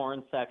got the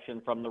horn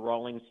section from the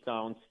Rolling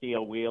Stones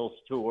Steel Wheels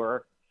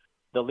tour,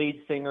 the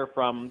lead singer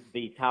from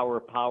the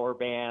Tower Power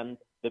Band,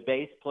 the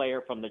bass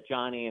player from the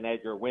Johnny and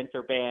Edgar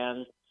Winter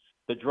Band,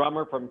 the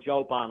drummer from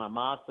Joe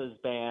Bonamassa's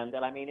band,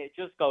 and I mean, it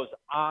just goes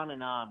on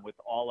and on with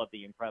all of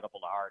the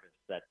incredible artists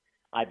that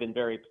I've been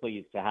very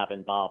pleased to have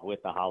involved with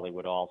the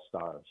Hollywood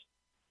All-Stars.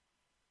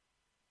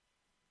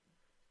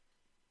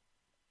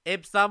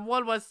 If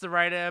someone was to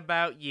write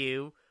about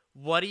you,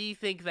 what do you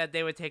think that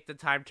they would take the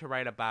time to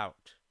write about?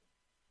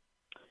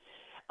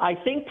 I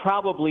think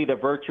probably the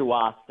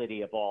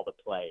virtuosity of all the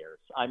players.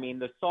 I mean,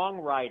 the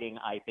songwriting,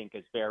 I think,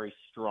 is very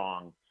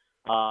strong.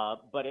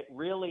 But it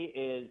really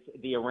is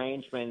the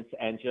arrangements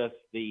and just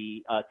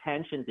the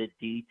attention to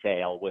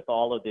detail with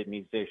all of the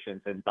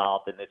musicians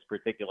involved in this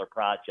particular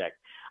project.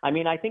 I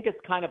mean, I think it's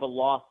kind of a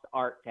lost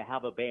art to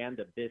have a band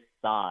of this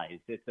size.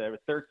 It's a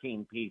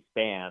 13-piece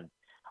band.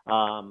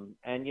 And,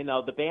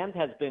 the band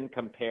has been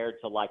compared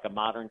to like a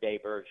modern-day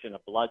version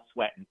of Blood,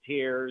 Sweat, and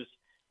Tears.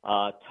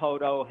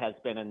 Toto has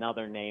been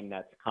another name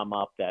that's come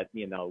up that,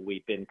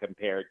 we've been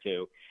compared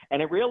to.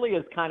 And it really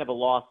is kind of a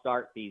lost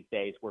art these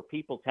days where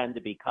people tend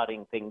to be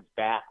cutting things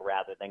back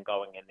rather than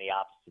going in the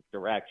opposite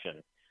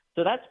direction.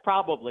 So that's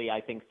probably,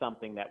 I think,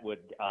 something that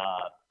would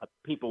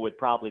people would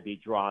probably be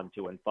drawn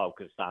to and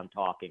focused on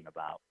talking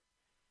about.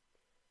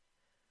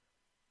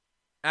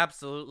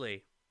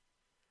 Absolutely.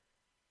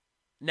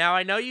 Now,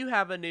 I know you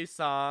have a new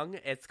song.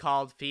 It's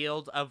called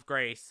Field of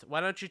Grace.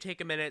 Why don't you take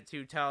a minute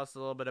to tell us a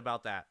little bit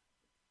about that?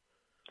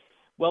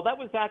 Well, that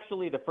was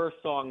actually the first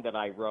song that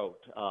I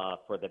wrote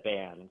for the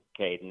band,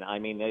 Kayden. I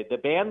mean, the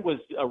band was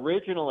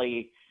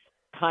originally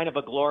kind of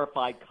a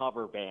glorified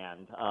cover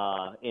band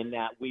in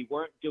that we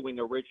weren't doing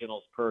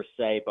originals per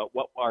se, but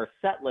what our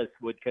set list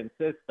would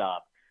consist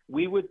of.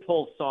 We would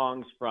pull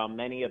songs from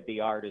many of the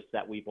artists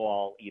that we've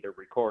all either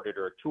recorded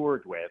or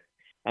toured with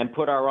and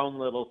put our own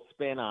little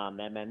spin on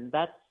them. And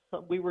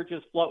we were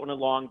just floating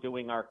along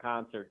doing our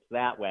concerts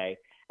that way.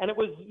 And it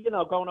was,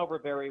 going over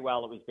very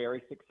well. It was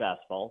very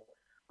successful.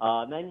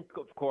 And then,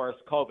 of course,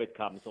 COVID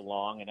comes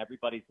along and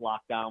everybody's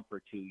locked down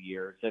for 2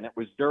 years. And it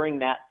was during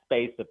that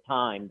space of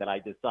time that I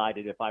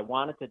decided if I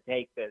wanted to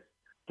take this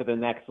to the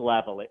next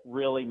level, it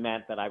really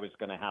meant that I was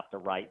going to have to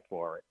write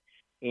for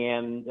it.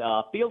 And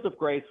Field of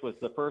Grace was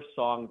the first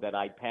song that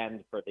I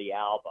penned for the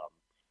album.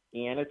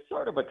 And it's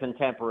sort of a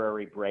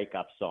contemporary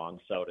breakup song,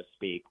 so to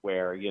speak,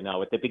 where,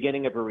 at the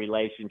beginning of a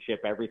relationship,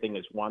 everything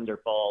is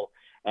wonderful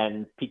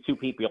and two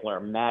people are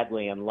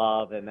madly in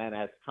love. And then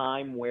as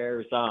time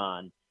wears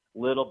on,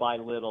 little by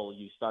little,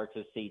 you start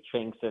to see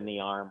chinks in the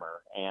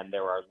armor, and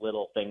there are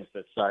little things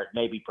that start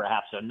maybe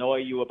perhaps annoy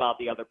you about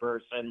the other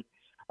person.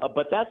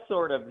 But that's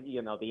sort of,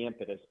 the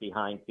impetus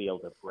behind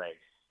Field of Grace.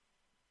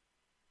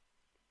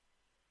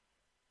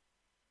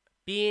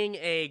 Being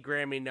a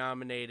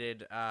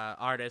Grammy-nominated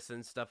artist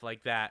and stuff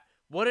like that,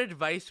 what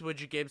advice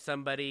would you give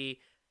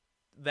somebody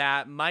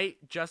that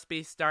might just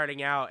be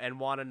starting out and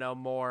want to know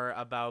more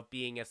about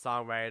being a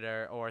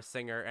songwriter or a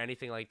singer or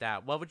anything like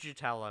that? What would you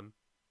tell them?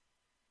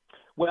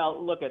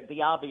 Well, look, at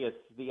the obvious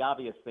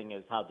thing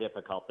is how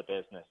difficult the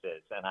business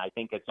is, and I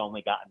think it's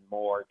only gotten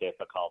more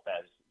difficult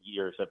as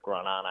years have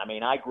gone on. I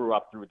mean, I grew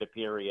up through the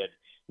period,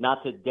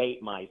 not to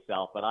date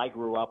myself, but I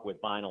grew up with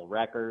vinyl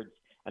records,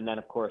 and then,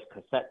 of course,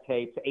 cassette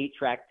tapes,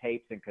 8-track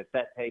tapes and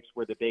cassette tapes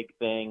were the big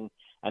thing,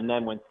 and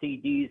then when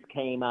CDs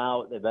came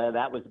out,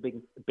 that was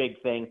a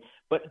big thing.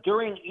 But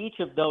during each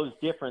of those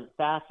different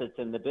facets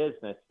in the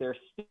business, there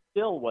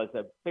still was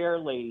a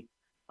fairly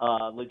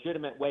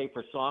legitimate way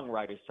for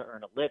songwriters to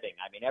earn a living.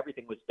 I mean,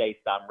 everything was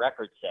based on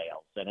record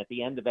sales. And at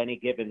the end of any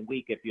given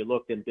week, if you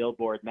looked in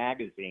Billboard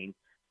magazine,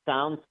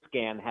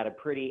 SoundScan had a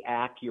pretty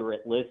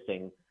accurate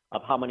listing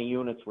of how many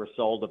units were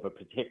sold of a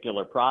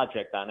particular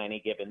project on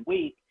any given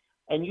week,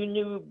 and you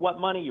knew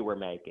what money you were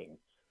making.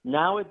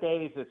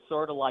 Nowadays, it's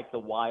sort of like the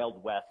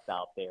Wild West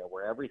out there,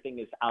 where everything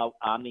is out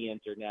on the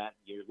internet.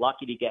 You're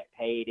lucky to get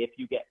paid, if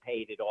you get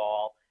paid at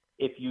all.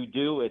 If you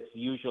do, it's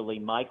usually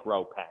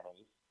micro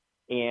pennies.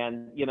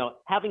 And,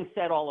 having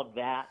said all of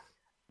that,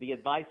 the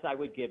advice I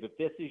would give, if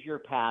this is your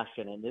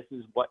passion and this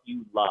is what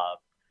you love,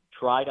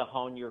 try to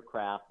hone your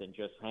craft and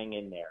just hang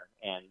in there.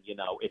 And,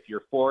 if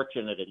you're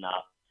fortunate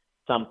enough,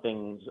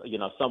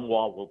 some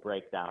wall will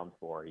break down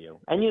for you.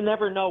 And you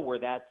never know where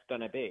that's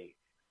going to be.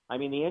 I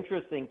mean, the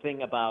interesting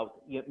thing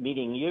about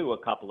meeting you a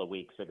couple of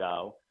weeks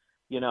ago,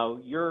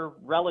 you're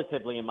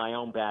relatively in my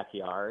own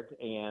backyard,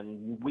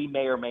 and we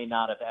may or may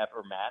not have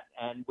ever met.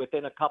 And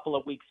within a couple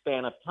of weeks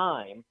span of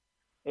time,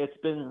 it's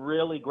been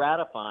really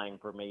gratifying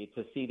for me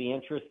to see the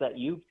interest that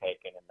you've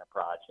taken in the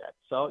project.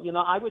 So,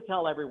 I would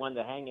tell everyone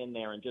to hang in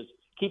there and just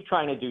keep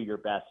trying to do your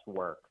best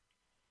work.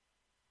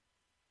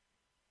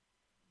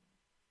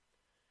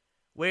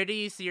 Where do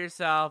you see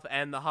yourself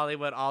and the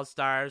Hollywood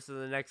All-Stars in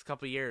the next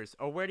couple of years?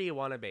 Or where do you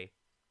want to be?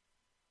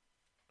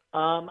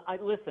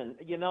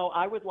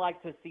 I would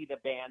like to see the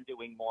band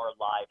doing more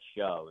live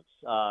shows.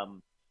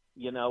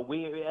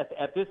 We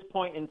at this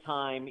point in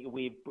time,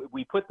 we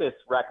put this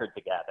record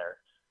together,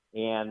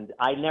 and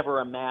I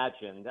never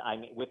imagined.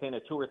 Within a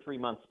 2 or 3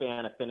 month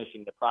span of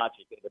finishing the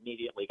project, it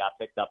immediately got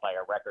picked up by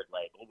a record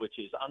label, which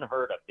is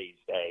unheard of these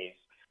days.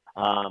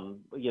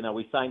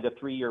 We signed a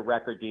 3-year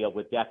record deal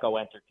with Deco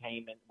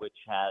Entertainment, which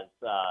has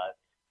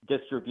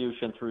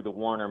distribution through the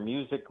Warner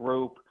Music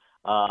Group.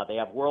 They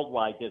have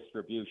worldwide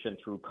distribution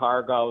through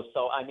Cargo.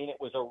 So, it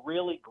was a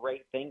really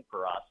great thing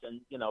for us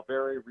and,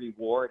 very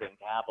rewarding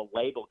to have a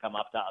label come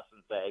up to us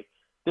and say,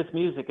 this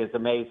music is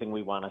amazing.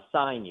 We want to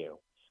sign you.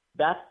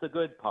 That's the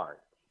good part.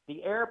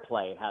 The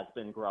airplay has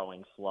been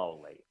growing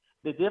slowly.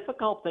 The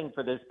difficult thing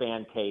for this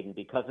band, Kayden,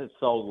 because it's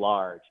so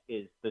large,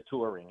 is the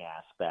touring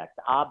aspect.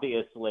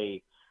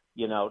 Obviously,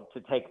 to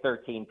take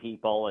 13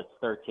 people, it's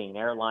 13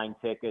 airline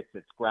tickets,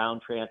 it's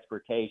ground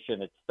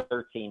transportation, it's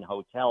 13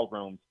 hotel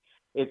rooms.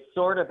 It's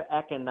sort of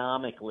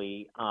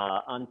economically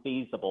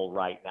unfeasible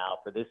right now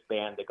for this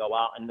band to go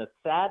out. And the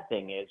sad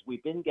thing is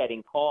we've been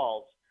getting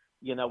calls.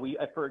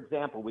 For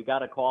example, we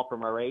got a call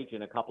from our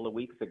agent a couple of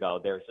weeks ago.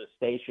 There's a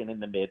station in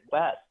the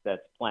Midwest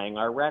that's playing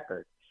our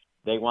record.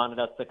 They wanted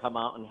us to come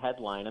out and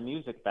headline a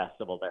music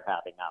festival they're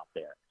having out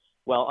there.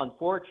 Well,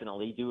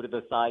 unfortunately, due to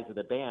the size of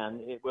the band,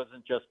 it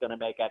wasn't just going to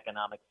make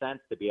economic sense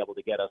to be able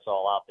to get us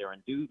all out there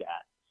and do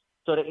that.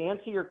 So to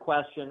answer your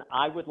question,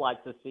 I would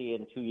like to see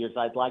in 2 years,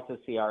 I'd like to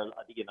see our,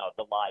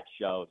 the live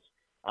shows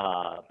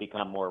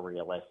become more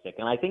realistic.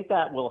 And I think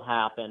that will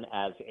happen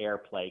as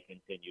airplay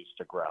continues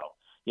to grow.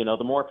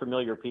 The more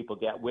familiar people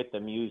get with the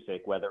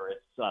music, whether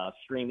it's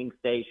streaming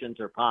stations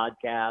or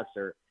podcasts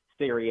or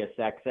Sirius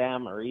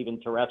XM or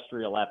even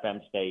terrestrial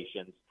FM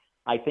stations,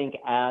 I think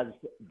as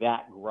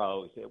that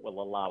grows, it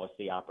will allow us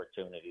the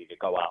opportunity to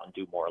go out and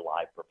do more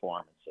live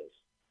performances.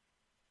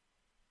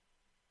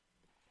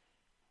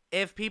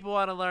 If people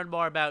want to learn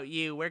more about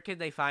you, where can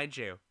they find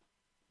you?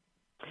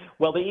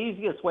 Well, the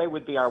easiest way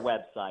would be our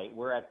website.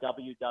 We're at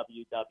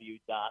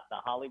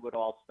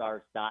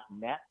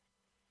www.thehollywoodallstars.net.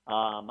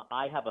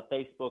 I have a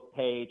Facebook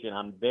page, and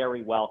I'm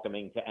very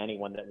welcoming to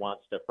anyone that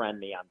wants to friend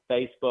me on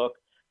Facebook.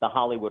 The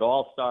Hollywood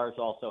All-Stars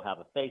also have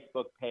a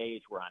Facebook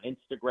page. We're on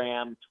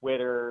Instagram,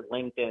 Twitter,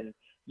 LinkedIn.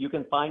 You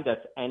can find us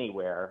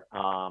anywhere,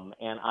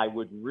 and I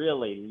would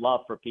really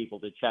love for people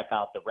to check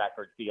out the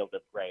record Field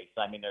of Grace.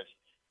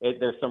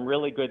 There's some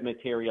really good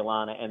material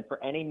on it, and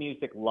for any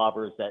music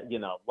lovers that,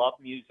 love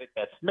music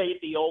that's made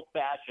the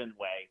old-fashioned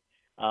way,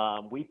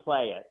 we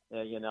play it.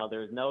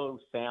 There's no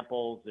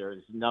samples.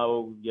 There's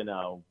no,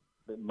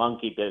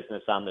 monkey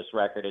business on this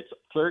record. It's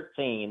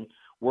 13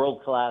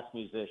 world-class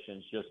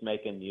musicians just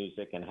making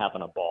music and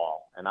having a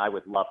ball, and I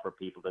would love for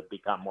people to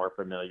become more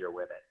familiar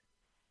with it.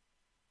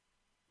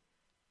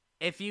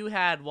 If you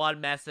had one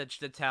message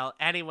to tell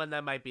anyone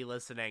that might be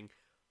listening,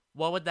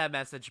 what would that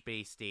message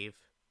be, Steve?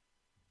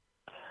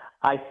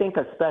 I think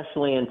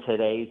especially in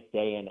today's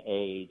day and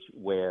age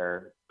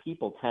where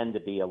people tend to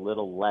be a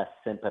little less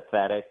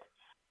sympathetic,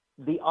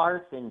 the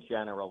arts in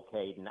general,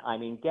 Kayden,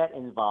 get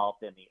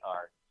involved in the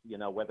arts,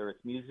 whether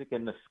it's music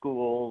in the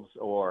schools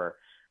or,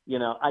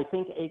 I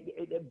think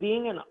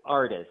being an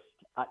artist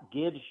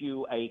gives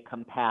you a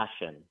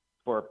compassion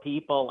for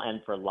people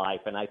and for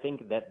life. And I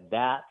think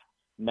that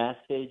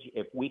message,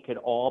 if we could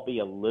all be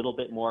a little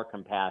bit more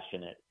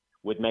compassionate,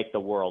 would make the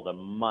world a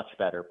much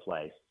better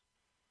place.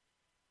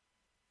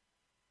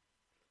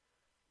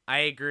 I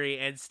agree.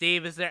 And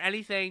Steve, is there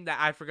anything that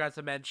I forgot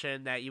to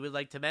mention that you would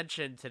like to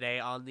mention today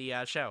on the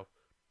show?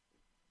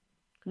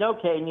 No,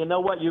 Kayden, you know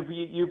what?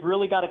 You've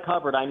really got it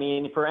covered.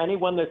 For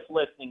anyone that's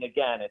listening,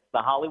 again, it's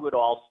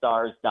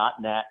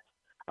thehollywoodallstars.net.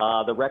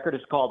 The record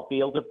is called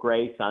Field of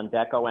Grace on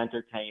Deco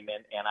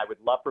Entertainment, and I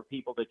would love for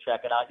people to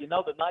check it out. The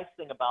nice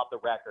thing about the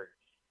record,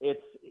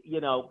 it's,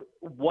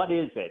 what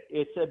is it?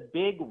 It's a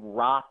big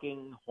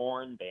rocking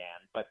horn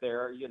band, but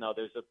there's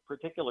a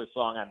particular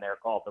song on there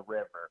called The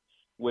River,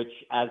 which,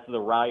 as the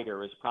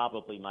writer, is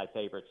probably my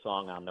favorite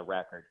song on the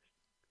record.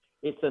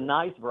 It's a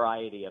nice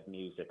variety of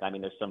music.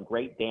 There's some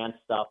great dance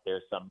stuff.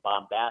 There's some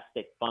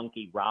bombastic,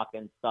 funky,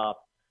 rockin' stuff,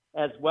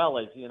 as well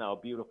as,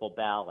 beautiful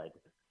ballad.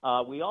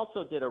 We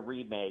also did a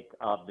remake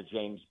of the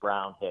James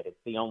Brown hit.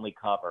 It's the only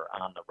cover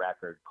on the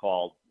record,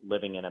 called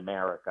Living in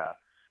America.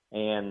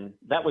 And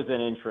that was an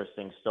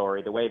interesting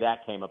story, the way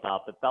that came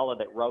about. The fellow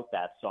that wrote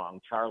that song,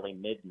 Charlie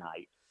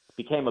Midnight,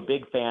 became a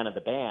big fan of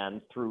the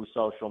band through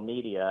social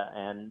media.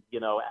 And, you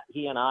know,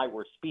 he and I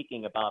were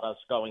speaking about us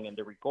going in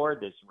to record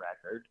this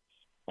record,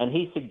 and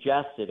he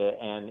suggested it,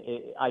 and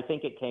I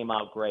think it came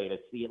out great.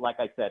 Like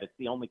I said, it's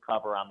the only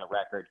cover on the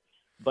record.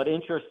 But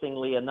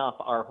interestingly enough,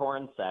 our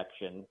horn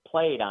section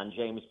played on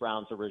James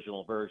Brown's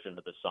original version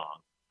of the song.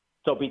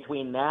 So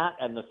between that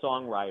and the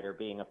songwriter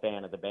being a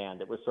fan of the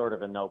band, it was sort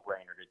of a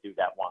no-brainer to do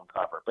that one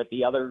cover. But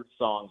the other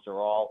songs are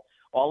all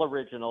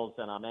originals,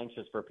 and I'm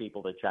anxious for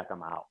people to check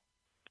them out.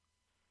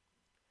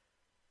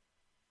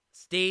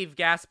 Steve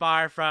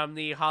Gaspar from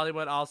the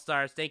Hollywood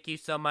All-Stars, thank you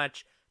so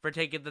much for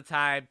taking the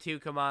time to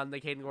come on the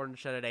Kayden Gordon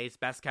Show today's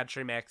Best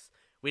Country Mix.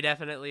 We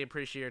definitely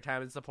appreciate your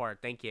time and support.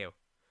 Thank you.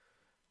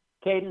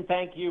 Kayden,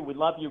 thank you. We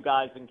love you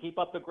guys, and keep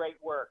up the great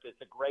work. It's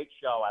a great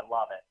show. I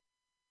love it.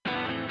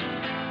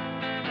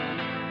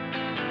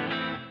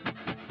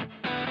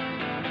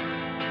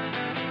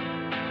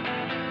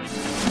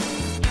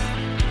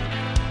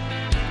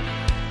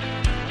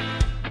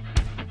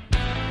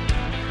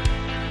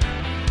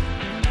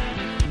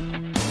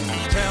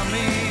 Tell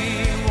me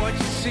what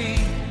you see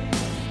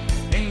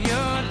in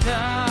your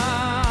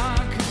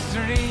darkest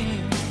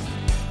dream.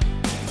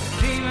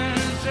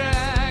 Demons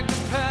drag the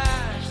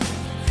past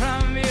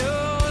from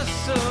your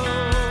soul.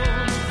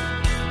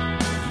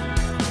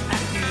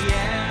 At the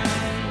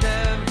end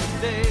of the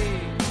day,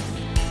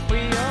 we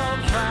all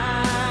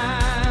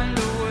find a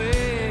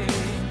way.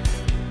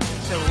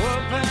 So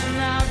open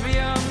up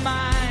your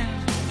mind,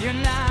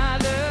 you're not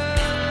alone.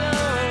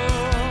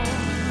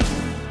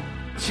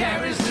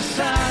 Cherish the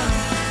sun,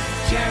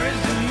 cherish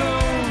the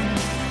moon,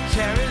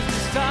 cherish the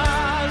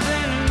stars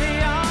in the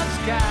neon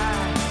sky.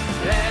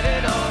 Let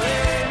it all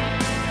in,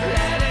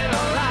 let it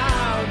all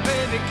out,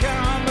 baby,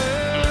 come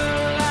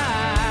alive.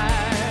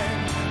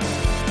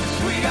 'Cause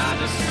we are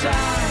the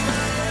sun,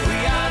 we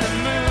are the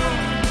moon,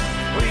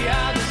 we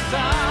are the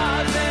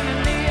stars in the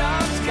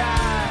neon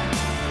sky.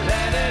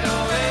 Let it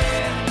all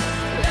in,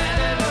 let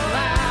it all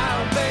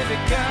out, baby,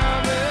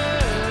 come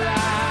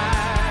alive.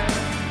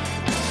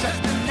 Set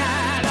the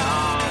night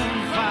on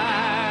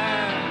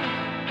fire.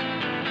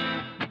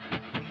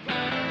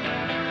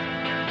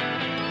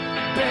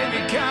 Baby,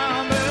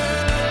 come alive.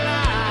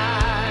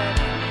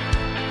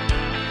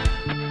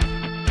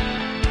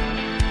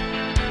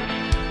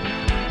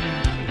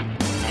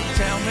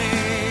 Tell me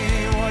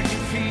what you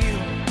feel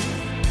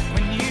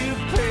when you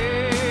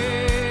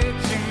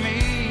picture me.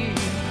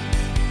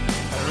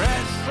 A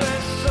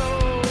restless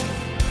soul,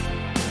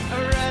 a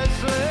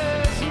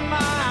restless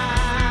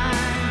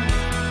mind.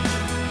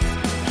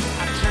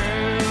 I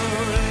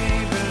truly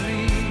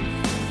believe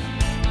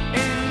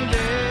in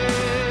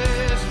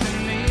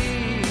destiny.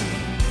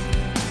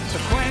 So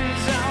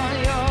quench all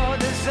your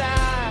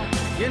desire,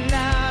 you're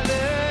not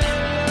alone.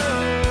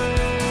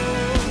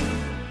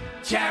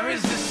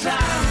 Cherish the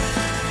sun,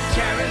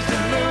 cherish the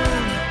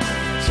moon,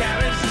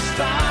 cherish the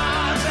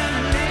stars and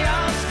the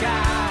neon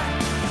sky.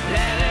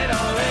 Let it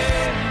all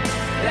in,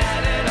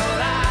 let it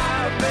all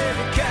out,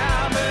 baby,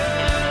 come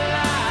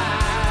alive.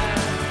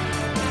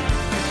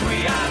 'Cause we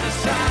are the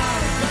sun,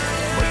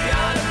 we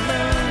are the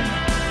moon,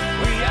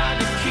 we are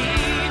the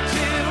key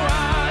to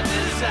our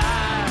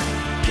desire.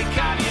 Kick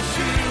off your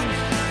shoes,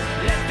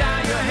 let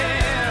down your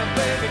hair,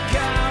 baby,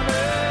 come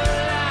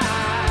alive.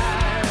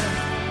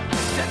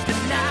 Set the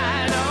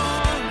night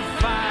on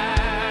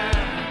fire.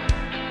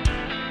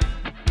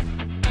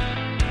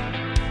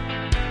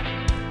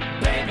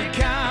 Baby,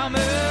 come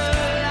alive.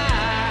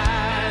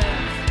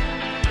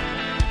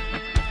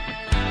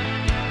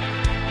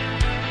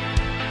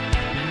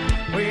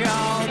 We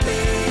all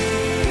need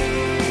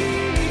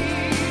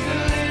a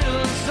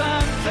little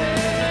something.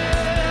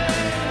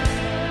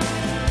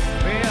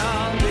 We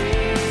all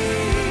need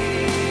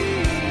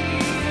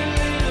a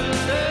little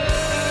love.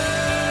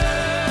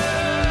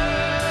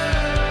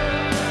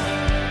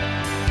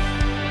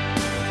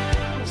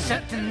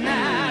 Set the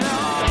night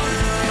on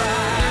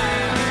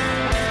fire.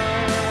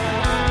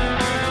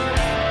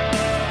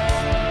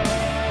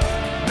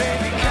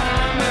 Baby,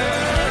 come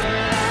alive.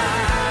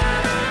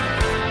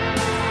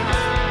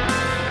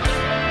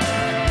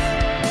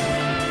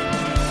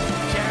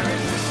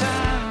 Cherish the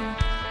sun,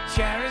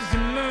 cherish the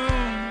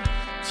moon,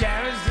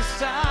 cherish the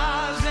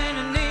stars in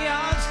the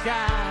neon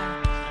sky.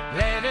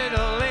 Let it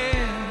all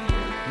in,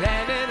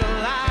 let it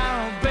all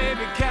out,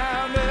 baby,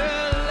 come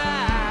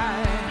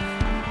alive.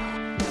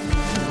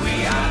 We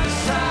are the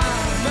sun,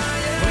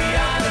 we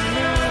are the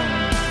moon,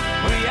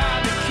 we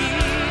are the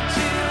key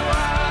to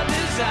our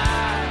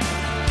desire.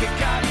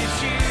 Kick off your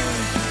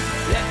shoes,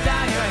 let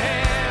down your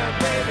hair,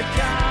 baby,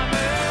 come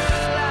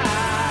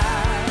alive.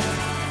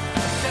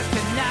 Set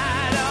the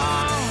night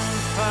on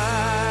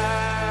fire.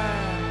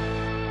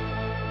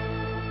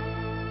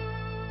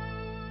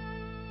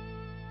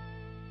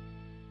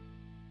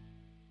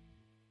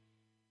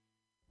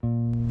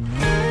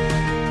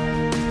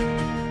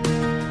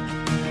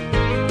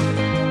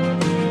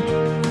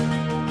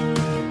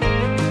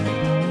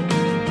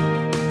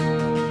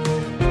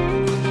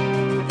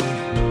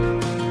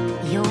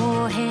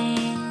 Your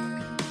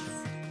hands,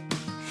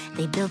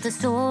 they built a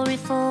story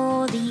for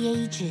for the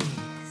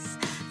ages,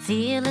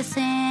 fearless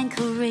and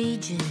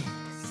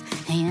courageous,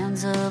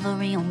 hands of a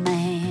real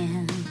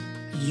man.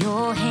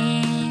 Your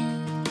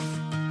hands,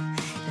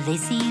 they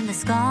seem the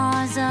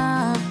scars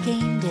of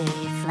game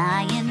day,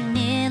 flying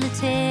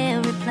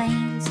military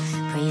planes,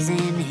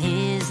 praising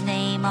his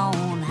name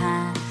on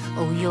high.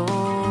 Oh,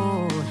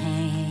 your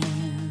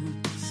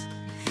hands,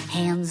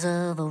 hands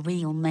of a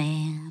real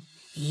man.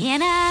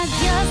 And I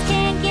just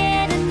can't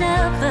get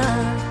enough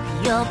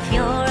of your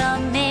pure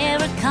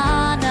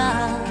Americana.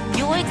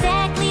 You're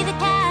exactly the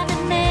kind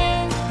of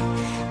man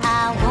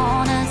I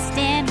wanna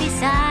stand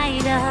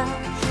beside her.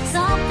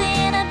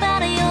 Something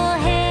about your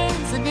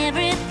hands and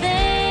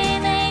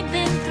everything they've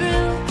been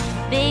through.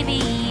 Baby,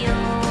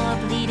 you're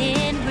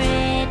bleeding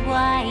red,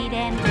 white,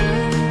 and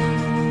blue.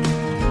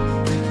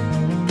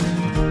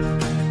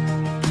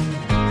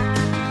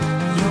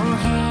 Your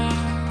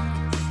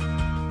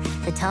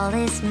hands, the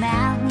tallest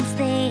mountains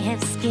they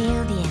have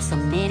scaled, yeah. So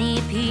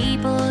many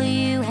people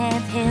you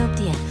have helped,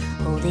 yeah.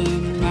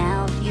 Holding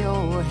out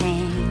your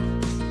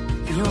hands,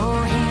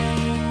 your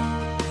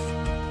hands.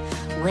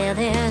 Well,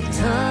 they're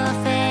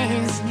tough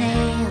as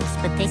nails,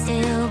 but they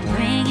still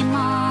bring your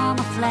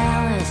mama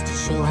flowers to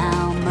show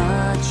how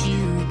much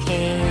you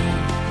care.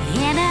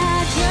 And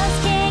I just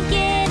can't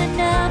get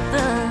enough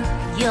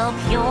of your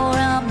pure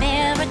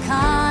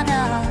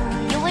Americana.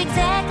 You're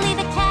exactly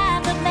the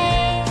kind of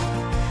man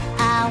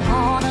I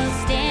wanna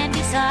stand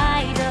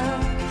beside her.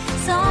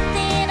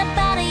 Something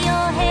about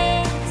your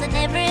hands and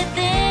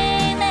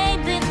everything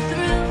they've been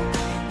through.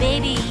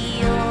 Baby,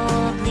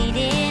 you're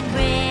bleeding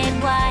red,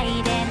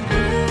 white, and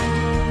blue.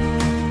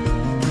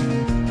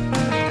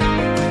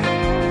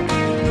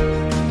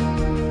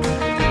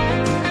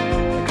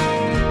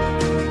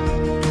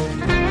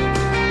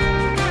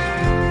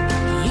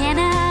 And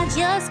I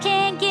just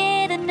can't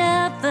get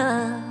enough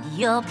of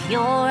your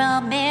pure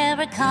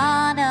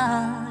Americana.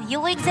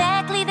 You're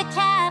exactly the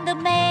kind of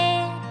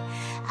man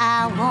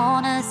I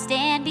wanna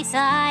stand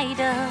beside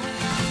her.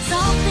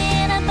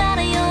 Something about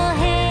your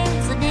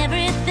hands and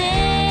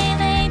everything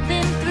they've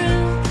been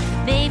through.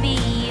 Baby,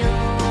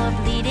 you're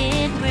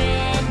bleeding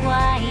red,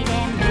 white,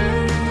 and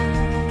blue.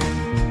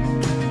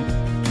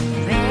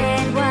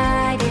 Red,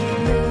 white, and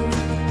blue.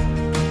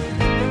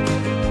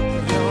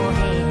 Your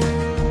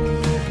hands.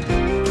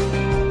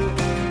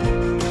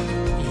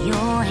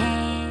 Your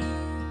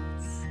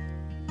hands.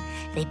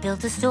 They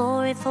built a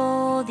story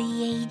for the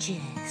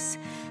ages,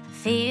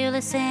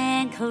 fearless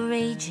and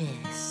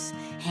courageous,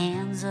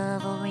 hands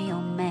of a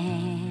real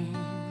man.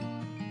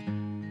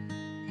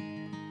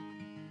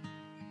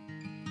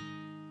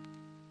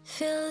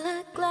 Fill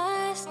the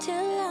glass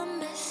till I'm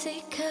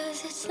messy,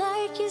 'cause it's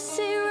like you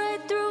see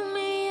right through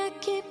me. I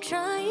keep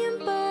trying,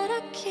 but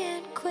I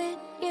can't quit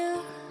you.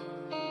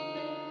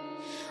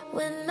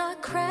 When I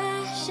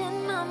crash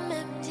and I'm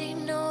empty,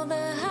 know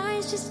the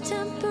high's just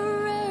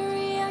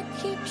temporary. I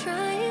keep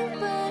trying,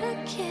 but I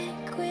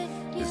can't quit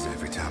you. 'Cause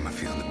every time I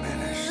feel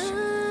diminished,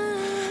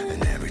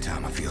 and every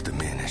time I feel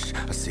diminished,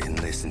 I sit and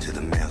listen to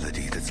the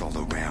melody that's all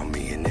around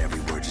me, and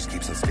every word just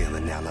keeps on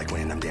spilling out. Like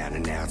when I'm down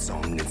and out,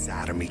 something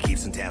inside of me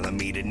keeps on telling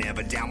me to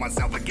never doubt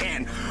myself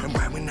again. And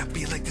right when I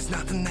feel like there's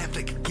nothing left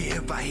I could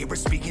give, I hear her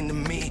speaking to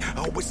me,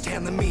 always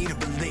telling me to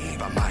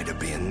believe. I might have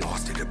been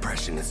lost to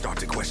depression and start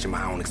to question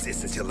my own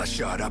existence, till I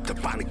shut up to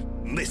finally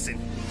listen.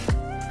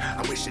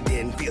 I wish I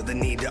didn't feel the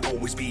need to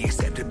always be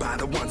accepted by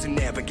the ones who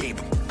never gave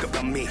a fuck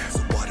about me. So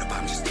what if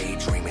I'm just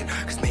daydreaming?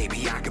 'Cause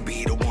maybe I could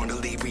be the one to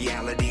leave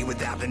reality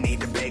without the need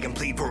to beg and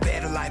plead for a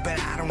better life. But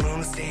I don't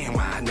understand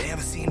why I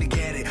never seem to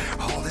get it.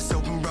 All this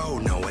open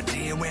road, no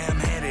idea where I'm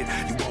headed.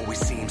 You always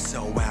seem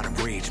so out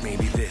of reach.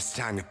 Maybe this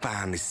time you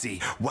finally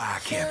see why I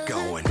kept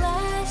going. Fill the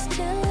glass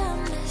till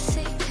I'm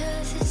messy,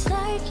 'cause it's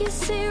like you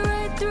see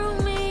right through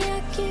me.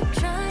 I keep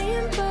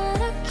trying,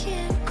 but I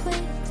can't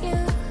quit you.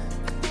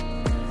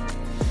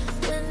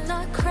 When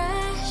I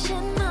crash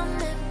and I'm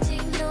empty,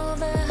 know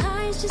the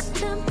high's just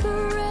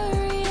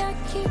temporary. I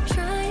keep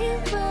trying,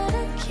 but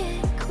I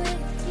can't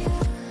quit you.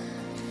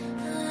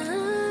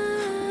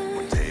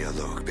 One day I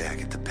look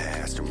back at the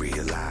past and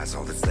realize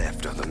all that's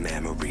left are the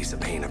memories of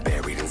pain I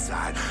buried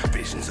inside.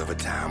 Visions of a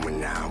time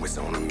when I was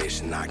on a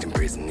mission, locked in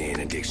prison in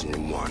addiction,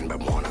 and one by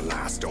one I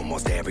lost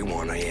almost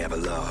everyone I ever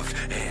loved.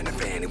 And if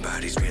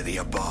anybody's really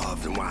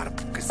above, then why the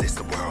fuck is this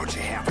the world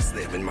you have us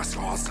living? My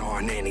scars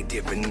aren't any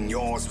different than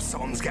yours, but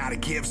something's gotta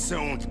give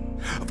soon.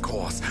 Of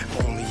course,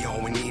 only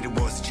all we needed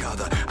was each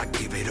other. I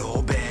give it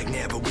all back,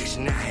 never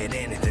wishing I had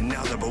anything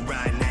other. But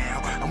right now,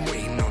 I'm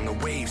waiting on the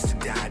waves to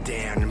die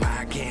down. And if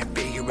I can't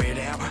figure it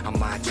out, I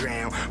might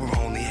drown. We're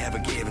only ever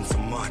given so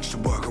much to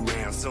work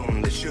around,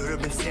 something that should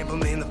have been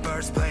simple in the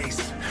first place.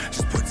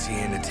 Just puts you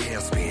in a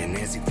tailspin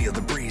as you feel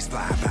the breeze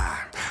fly by.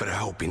 But I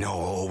hope you know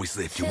I'll always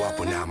lift you up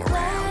when I'm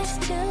around.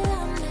 Till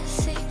I'm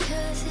messy,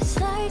 'cause it's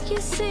like you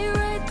see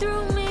right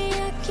through me.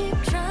 I keep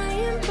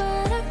trying,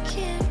 but I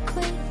can't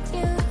quit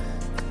you.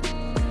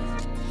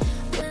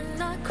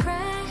 When I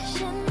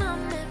crash and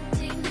I'm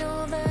empty,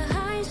 know the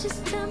high's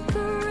just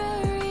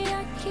temporary.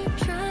 I keep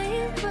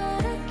trying,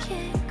 but I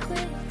can't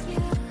quit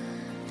you.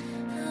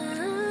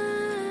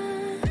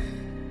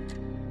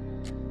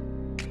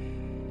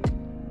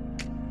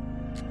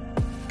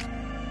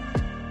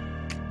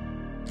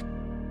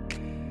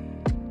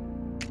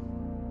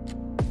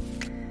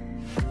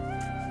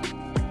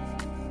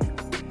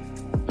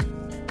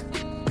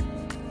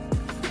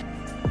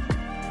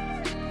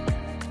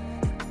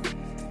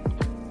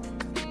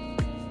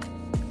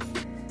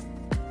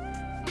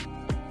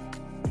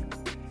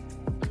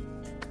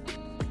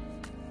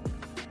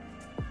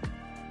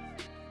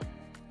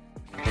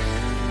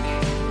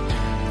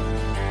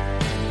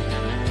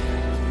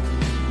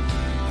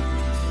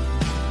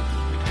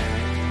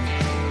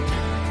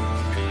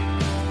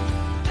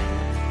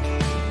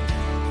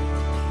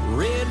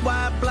 red,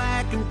 white,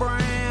 black, and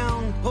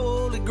brown,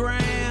 holy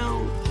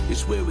ground.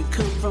 It's where we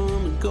come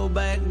from and go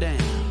back down.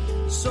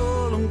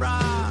 Soil and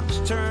rocks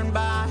turned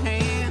by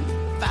hand,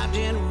 5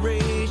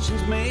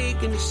 generations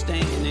making a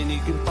stand. And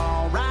it can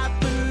fall right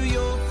through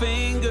your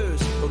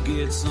fingers or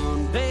get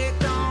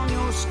sun-baked on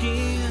your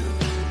skin.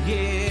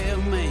 Yeah,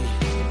 man,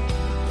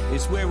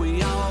 it's where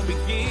we all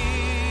begin.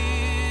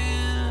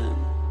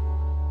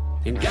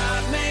 And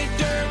God made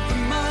dirt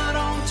from mud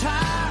on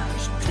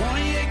tires,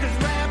 20 acres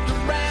wrapped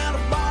around a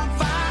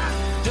bonfire,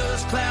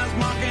 dust clouds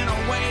marking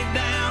our way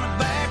down a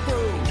back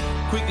road,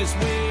 quickest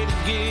way to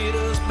get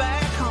us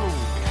back home.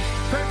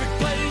 Perfect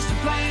place to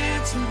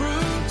plant some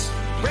roots,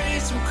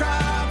 raise some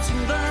crops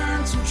and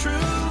learn some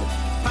truth.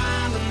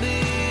 Find a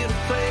little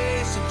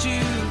place that you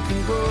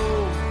can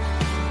grow.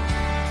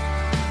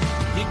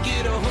 You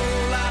get a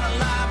whole lot of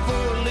life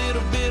for a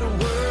little bit of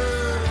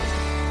work.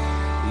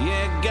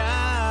 Yeah,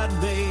 God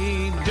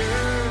made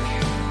dirt.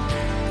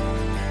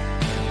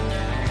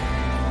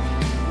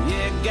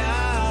 Yeah,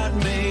 God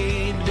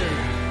made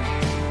dirt.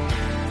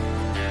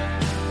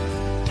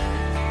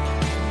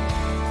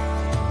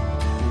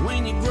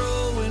 When you're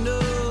growing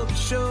up, it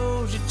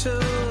shows you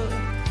tough.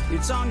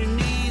 It's on your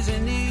knees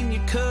and in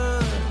your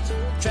cuts.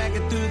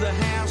 Tracking through the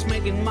house,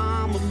 making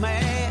mama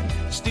mad.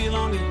 Still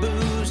on your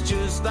booze,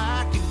 just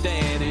like your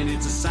dad. And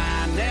it's a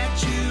sign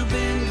that you've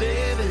been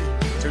living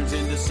turns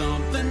into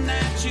something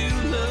that you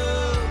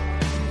love.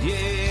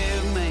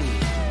 Yeah, man,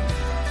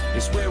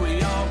 it's where we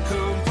all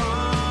come from.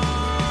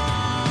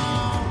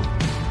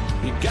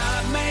 You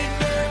God made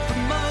dirt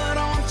from mud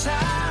on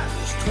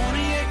tires,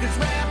 20 acres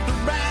wrapped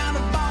around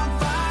a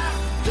bonfire,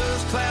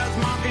 dust clouds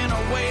marking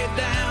our way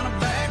down a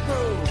back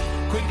road,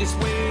 quickest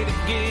way to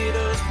get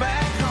us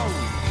back home.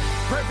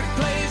 Perfect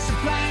place to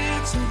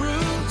plant some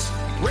roots,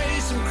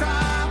 raise some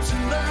crops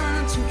and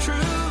learn some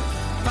truth.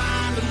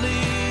 Find a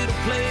little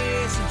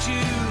place that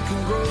you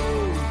can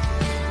grow.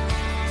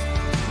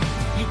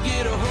 You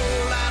get a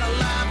whole lot of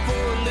life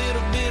for a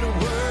little bit of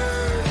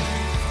work.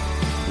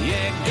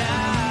 Yeah,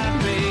 God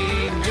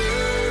made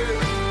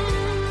dirt.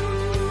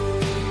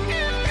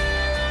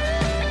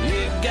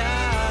 Yeah,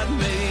 God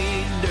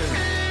made dirt.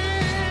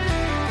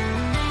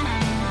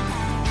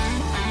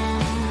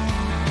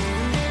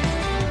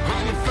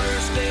 On the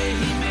first day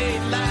he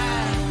made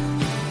light,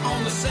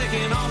 on the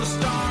second all the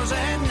stars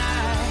at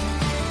night,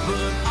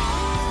 but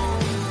on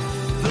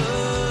the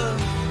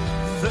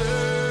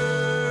third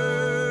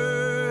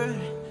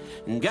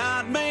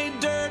God made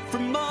dirt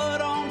from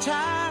mud on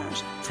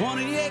tires,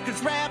 20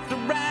 acres wrapped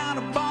around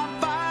a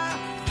bonfire,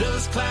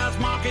 dust clouds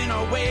marking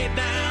our way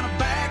down a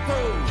back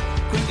road,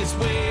 quickest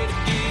way to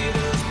get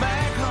us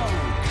back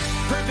home.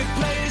 Perfect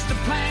place to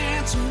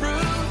plant some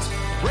roots,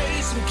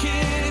 raise some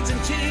kids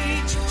and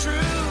teach the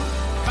truth.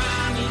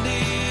 Find a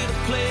little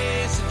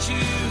place that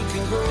you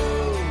can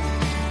grow.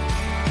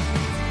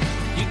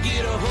 You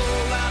get a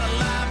whole lot of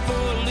life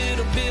for a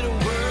little bit of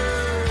work.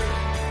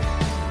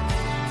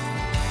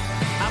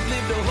 I've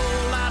lived a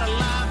whole lot of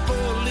life for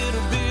a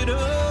little bit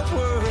of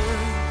work.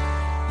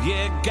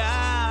 Yeah,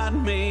 God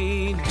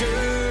made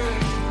dirt.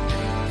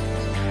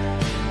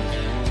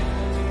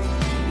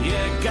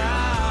 Yeah,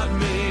 God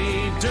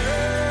made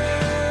dirt.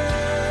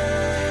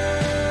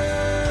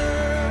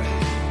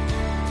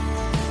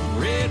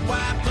 Red,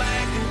 white,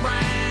 black, and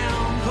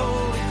brown,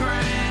 holy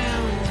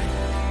ground.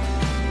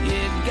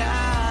 Yeah,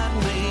 God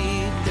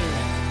made dirt.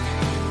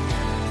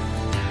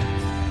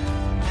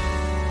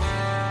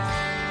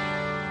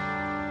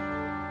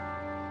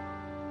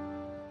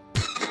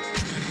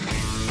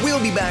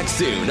 We'll be back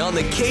soon on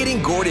the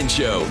Kayden Gordon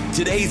Show,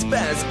 today's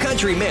best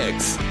country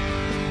mix.